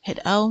 Hit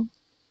L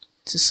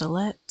to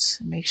select,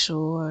 make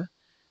sure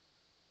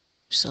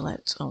you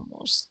select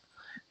almost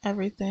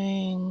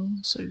everything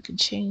so you can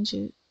change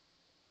it,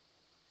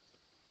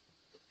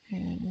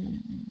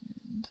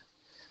 and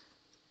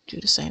do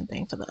the same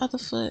thing for the other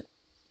foot.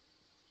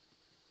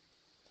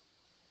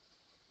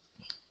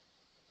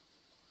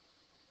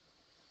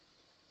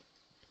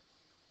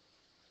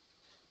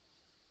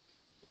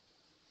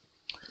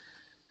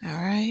 All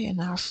right,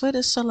 and our foot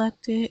is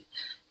selected,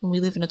 and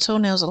we leaving the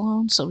toenails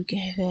alone so we can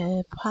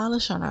hit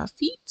polish on our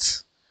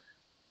feet.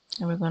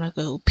 And we're gonna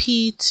go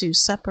P to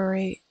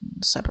separate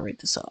the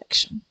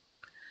selection.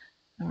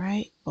 All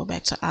right, go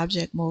back to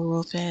object mode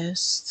real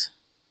fast,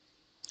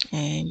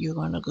 and you're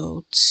gonna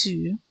go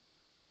to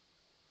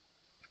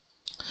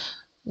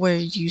where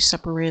you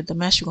separated the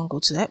mesh. You're gonna go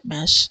to that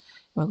mesh.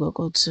 We're gonna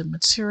go to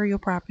material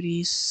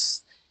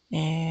properties,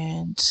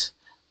 and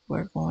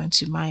we're going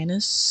to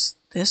minus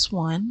this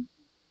one,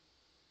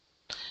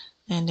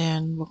 and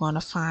then we're going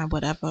to find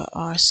whatever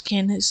our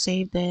skin is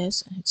saved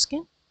as and hit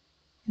skin,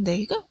 and there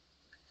you go.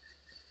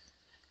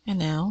 And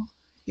now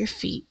your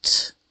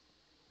feet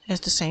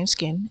has the same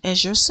skin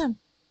as your sim.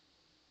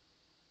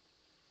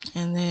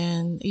 And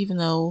then even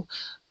though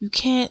you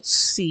can't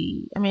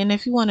see, I mean,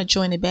 if you want to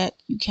join it back,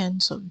 you can.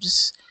 So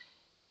just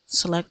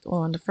select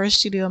on the first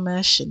studio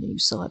mesh, and then you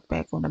select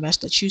back on the mesh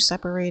that you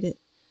separated.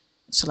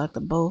 Select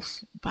them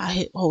both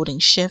by holding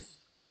shift,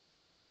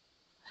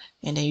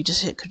 and then you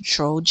just hit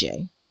Control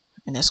J,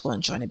 and that's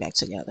going to join it back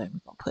together.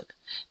 We're going to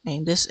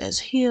name this as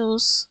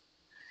heels,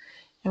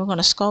 and we're going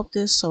to sculpt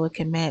this so it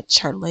can match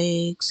her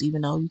legs,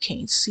 even though you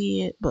can't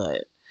see it, but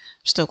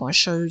I'm still going to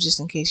show you just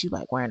in case you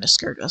like wearing a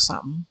skirt or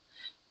something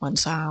one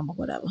time or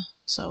whatever.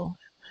 So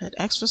hit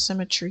X for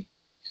symmetry.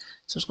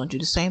 So it's going to do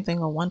the same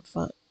thing on one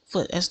foot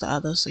as the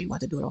other, so you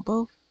want to do it on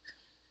both.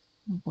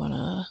 I'm going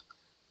to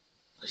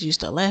use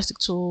the elastic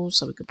tool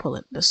so we can pull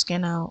the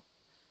skin out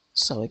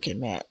so it can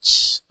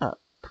match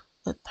up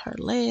with her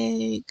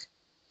leg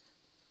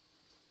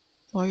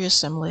or your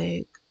sim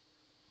leg,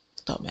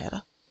 don't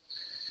matter.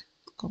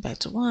 Go back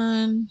to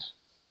one,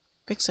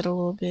 fix it a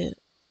little bit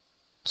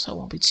so it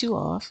won't be too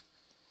off.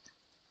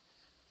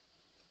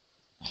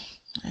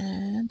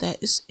 And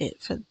that is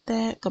it for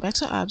that. Go back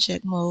to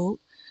object mode.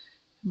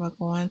 We're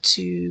going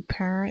to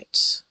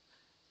parent,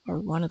 or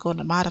we want to go to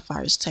the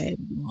modifiers tab.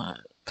 We want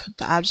to put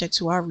the object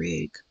to our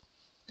rig.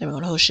 Then we're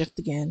going to hold shift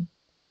again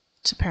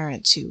to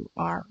parent to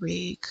our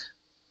rig.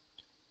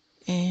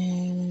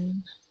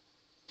 And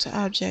to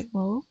object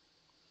mode,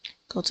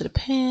 go to the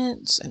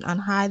pants and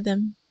unhide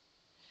them.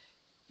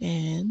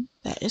 And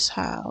that is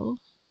how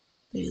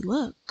they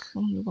look.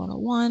 And you're going to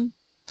one.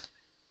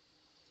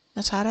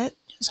 That's how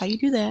you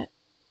do that.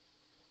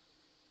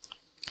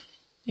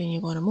 Then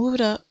you're going to move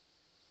it up.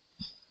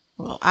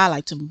 Well, I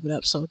like to move it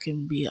up so it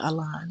can be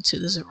aligned to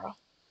the 0.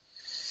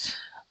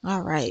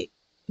 All right.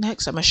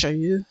 Next, I'm going to show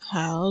you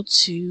how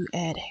to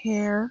add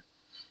hair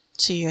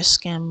to your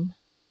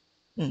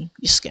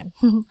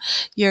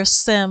your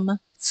sim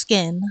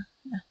skin,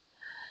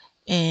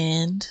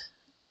 and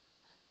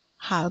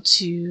how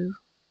to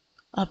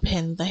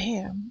append the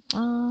hair.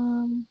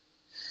 I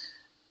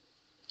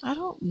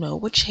don't know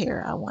which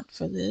hair I want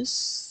for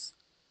this.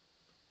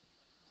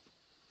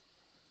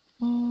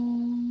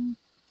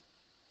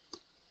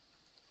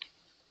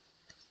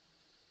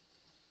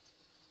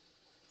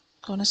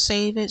 Gonna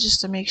save it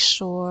just to make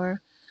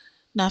sure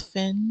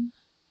nothing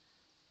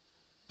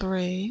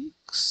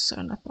breaks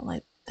or nothing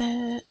like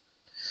that.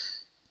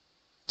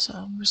 So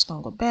I'm just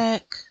gonna go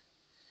back,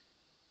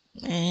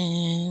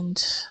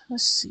 and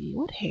let's see,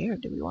 what hair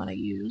do we want to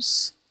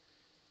use?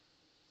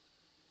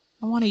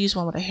 I want to use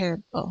one with a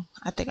hair. Oh,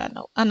 I think I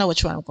know. I know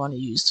which one I'm going to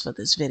use for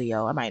this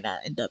video. I might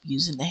not end up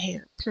using the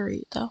hair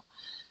period though.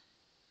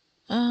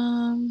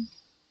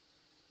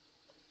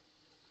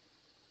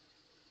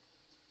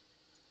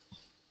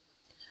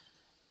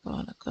 I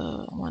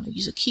want to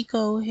use a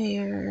Kiko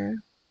hair.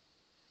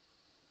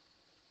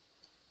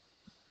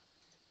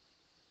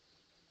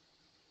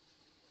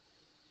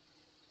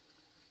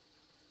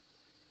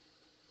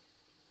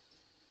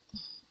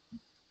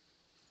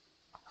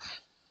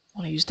 I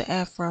want to use the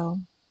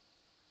afro.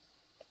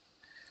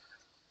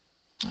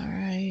 All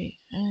right,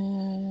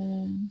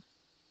 and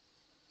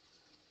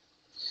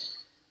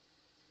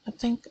I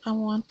think I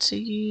want to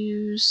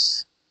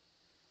use,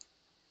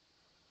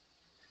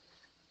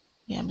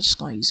 yeah, I'm just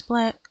going to use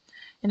black.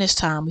 And this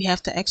time we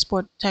have to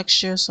export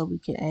texture so we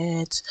can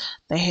add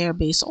the hair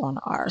base on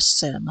our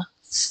sim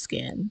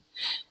skin.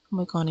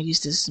 We're going to use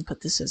this and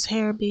put this as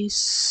hair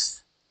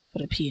base for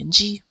the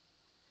PNG.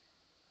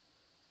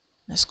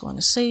 That's going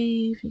to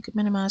save. You can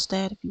minimize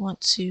that if you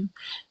want to.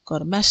 Go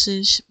to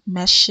meshes,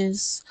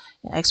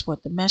 and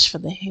export the mesh for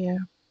the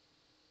hair.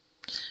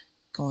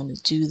 Going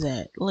to do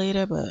that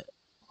later, but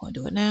I'm going to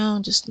do it now.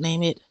 Just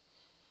name it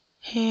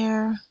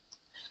hair.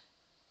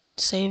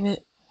 Save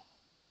it.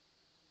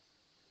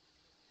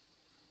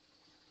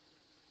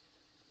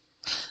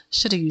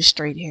 Should have used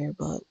straight hair,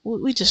 but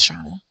we just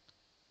trying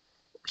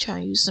to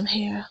use some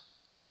hair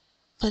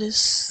for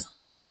this.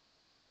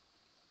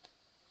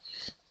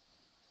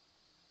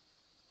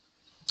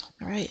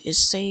 All right, it's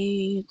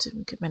saved.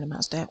 We can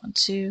minimize that one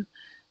too.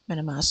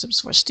 Minimize Sims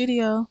 4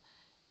 Studio,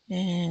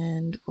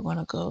 and we're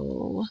gonna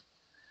go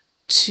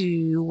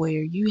to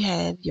where you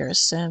have your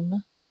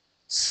sim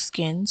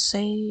skin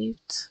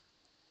saved,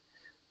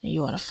 and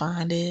you want to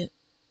find it.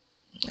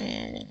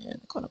 And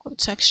I'm gonna go to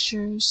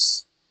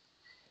textures,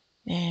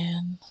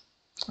 and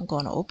I'm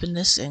going to open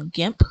this in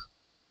GIMP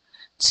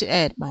to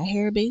add my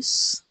hair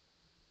base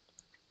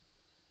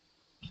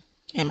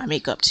and my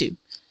makeup too.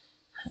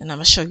 And I'm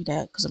gonna show you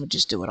that because I'm gonna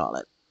just do it all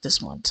at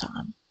this one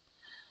time.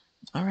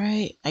 All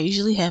right, I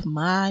usually have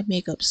my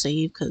makeup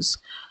saved because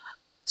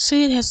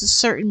see, it has a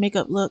certain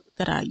makeup look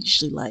that I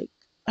usually like.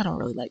 I don't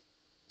really like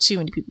too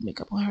many people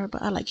makeup on her,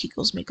 but I like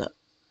Kiko's makeup.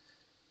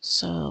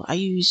 So I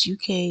use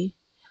UK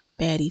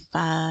Baddie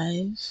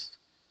 5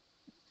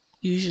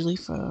 usually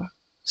for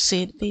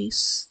Sid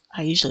face.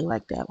 I usually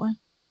like that one.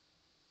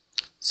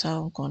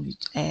 So I'm going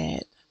to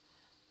add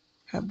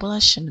her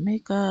blush and the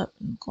makeup.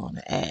 I'm going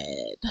to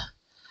add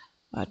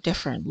a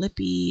different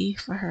lippy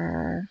for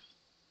her.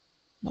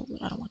 No,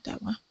 I don't want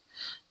that one.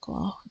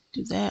 Go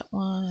do that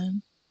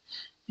one.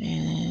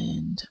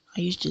 And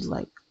I usually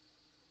like,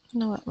 you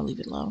know what, I'm gonna leave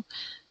it low.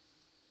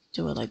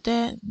 Do it like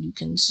that. You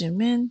can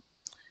zoom in,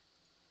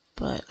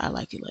 but I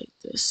like it like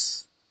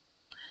this.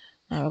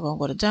 Now we're gonna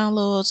go to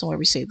downloads, and where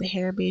we save the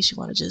hair base, you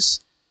wanna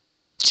just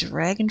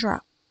drag and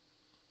drop.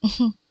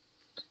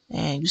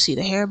 And you see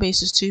the hair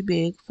base is too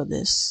big for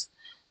this,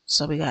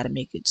 so we gotta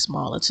make it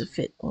smaller to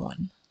fit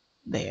on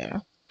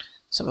there.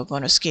 So we're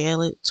gonna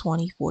scale it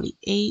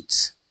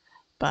 2048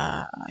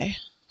 by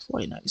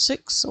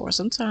 4096, or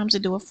sometimes they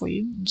do it for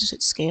you. You just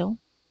hit scale.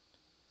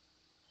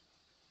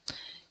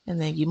 And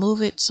then you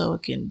move it so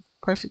it can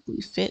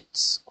perfectly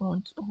fit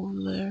on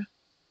over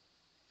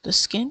the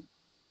skin.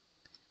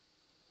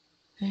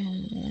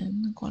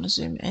 And I'm going to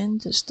zoom in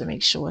just to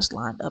make sure it's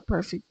lined up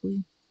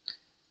perfectly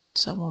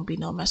so there won't be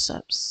no mess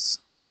ups.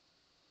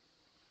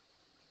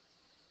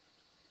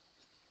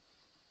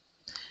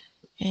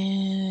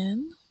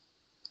 And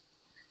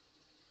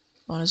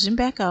I'm going to zoom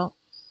back out.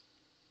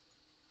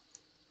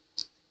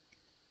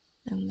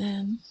 And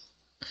then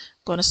I'm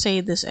going to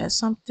save this as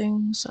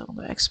something. So I'm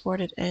going to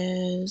export it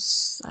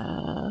as,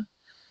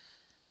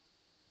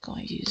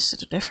 going to use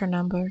a different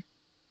number.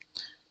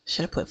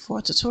 Should have put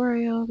for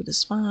tutorial, but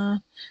it's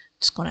fine.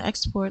 Just going to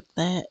export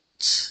that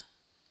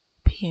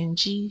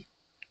PNG.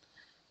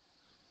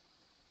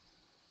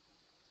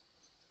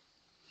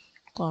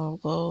 Gonna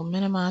go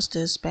minimize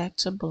this back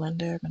to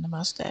Blender,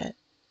 minimize that.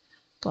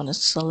 Gonna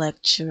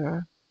select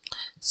your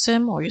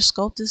sim or your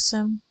sculpted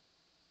sim.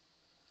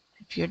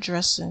 If you're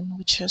dressing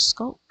with your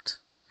sculpt,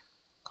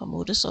 go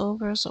move this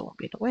over so it won't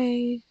be in the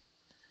way.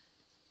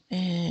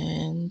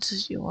 And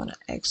you want to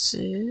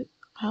exit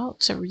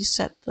out to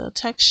reset the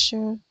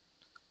texture.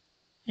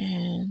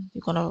 And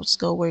you're gonna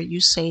go where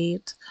you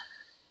saved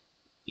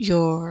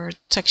your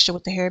texture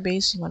with the hair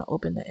base. You want to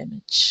open the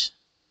image.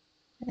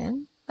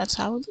 And that's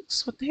how it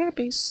looks with the hair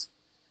base.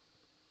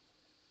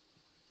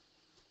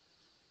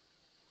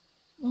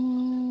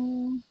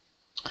 I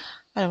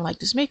don't like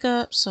this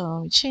makeup, so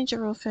let me change it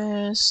real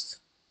fast.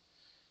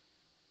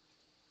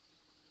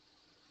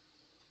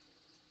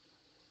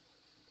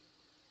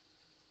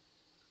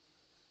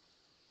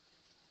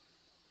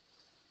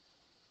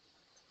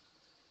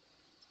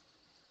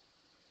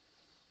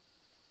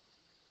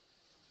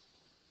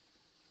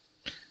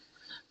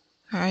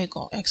 Alright,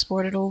 gonna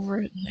export it over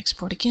and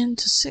export again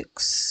to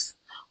 6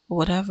 or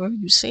whatever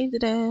you saved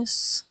it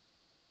as.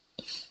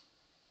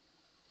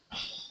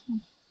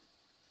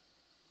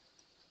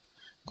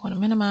 Going to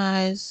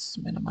minimize,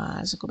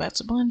 and go back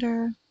to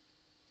Blender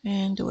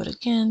and do it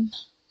again.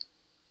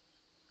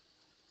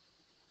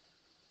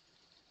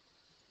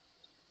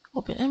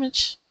 Open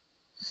image.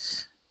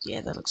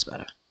 Yeah, that looks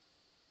better.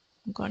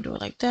 I'm going to do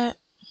it like that.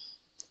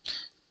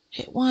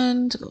 Hit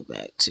 1 to go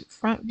back to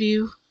front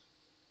view.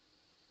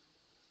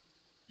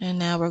 And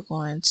now we're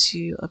going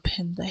to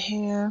append the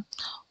hair,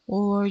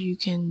 or you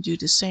can do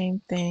the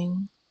same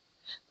thing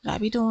that I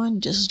be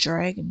doing, just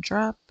drag and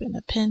drop and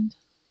append.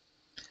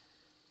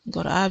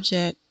 Go to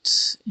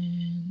object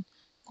and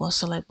go and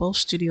select both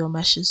studio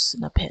meshes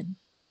and append.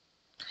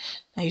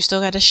 Now you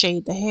still got to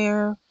shade the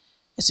hair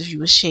as if you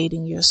were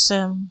shading your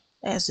sim,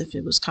 as if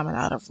it was coming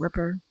out of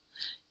Ripper,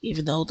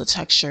 even though the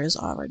texture is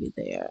already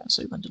there.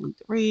 So you're going to delete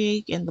the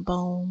rig and the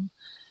bone,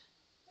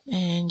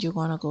 and you're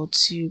going to go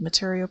to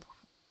material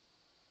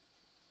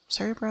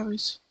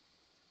properties.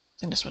 I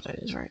think that's what that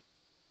is, right?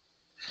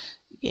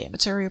 Yeah,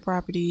 material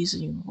properties,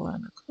 and you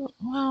want to go,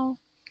 well,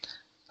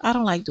 I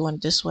don't like doing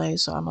it this way,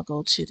 so I'm going to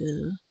go to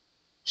the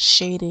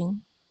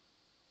shading,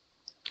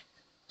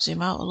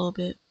 zoom out a little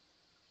bit,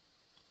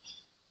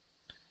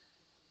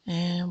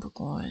 and we're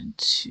going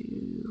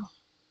to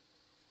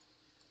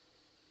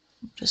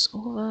move this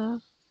over.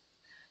 I'm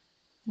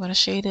going to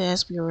shade it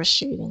as we were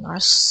shading our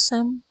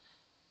sim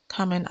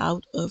coming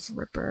out of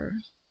Ripper.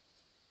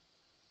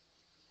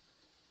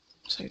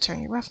 So you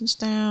turn your reference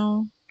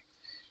down,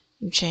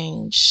 you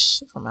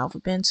change from alpha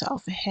bin to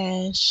alpha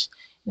hash,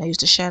 and I use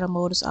the shadow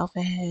mode as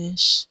alpha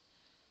hash,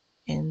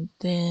 and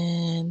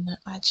then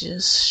I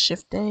just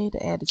shift A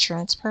to add the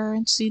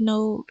transparency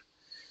node.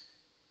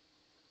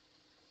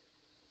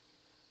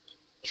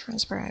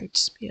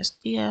 Transparency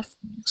BSDF,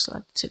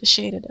 select it to the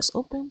shader that's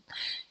open,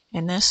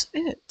 and that's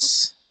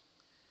it.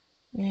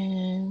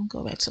 And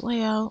go back to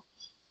layout,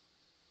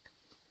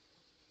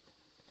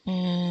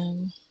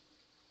 and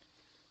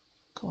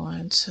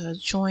going to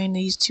join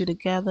these two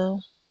together,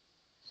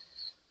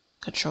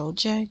 Control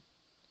J,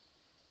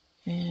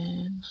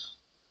 and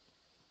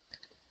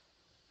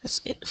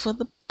that's it for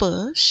the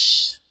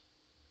bush.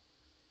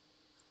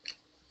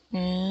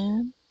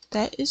 And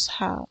that is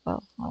how,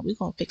 well, we're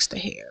going to fix the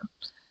hair.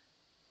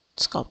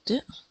 Sculpt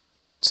it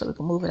so we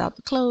can move it out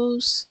the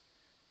clothes.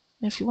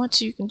 And if you want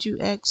to, you can do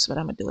X, but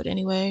I'm going to do it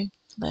anyway.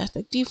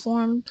 Elastic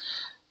deform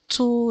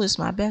tool is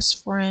my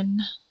best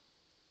friend.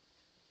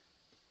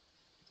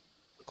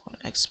 I'm going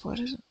to export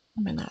it.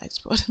 I mean, not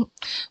export it.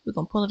 We're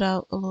going to pull it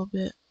out a little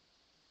bit.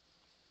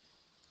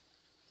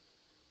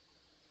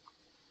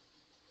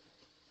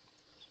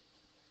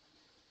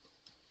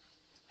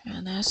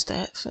 And that's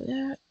that for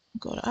that.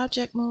 Go to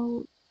object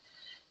mode.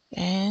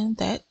 And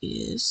that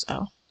is,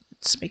 oh,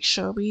 let's make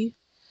sure we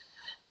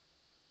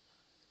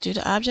do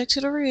the object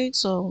to the rig.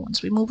 So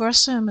once we move our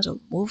sim,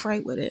 it'll move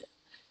right with it.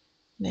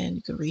 Then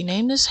you can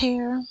rename this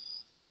hair.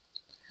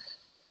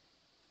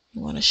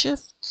 You want to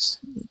shift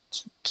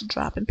to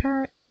drop in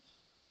parent.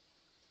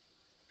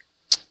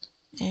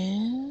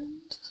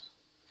 And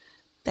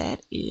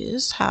that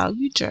is how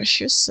you dress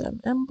your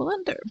sim in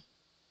Blender.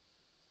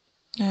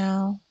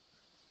 Now,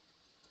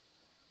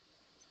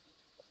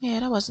 yeah,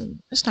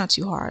 it's not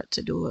too hard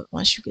to do it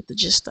once you get the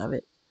gist of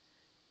it.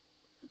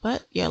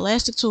 But your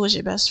elastic tool is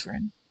your best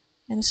friend.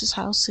 And this is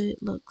how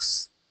it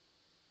looks.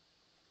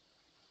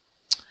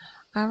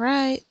 All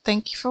right,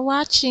 thank you for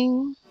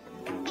watching.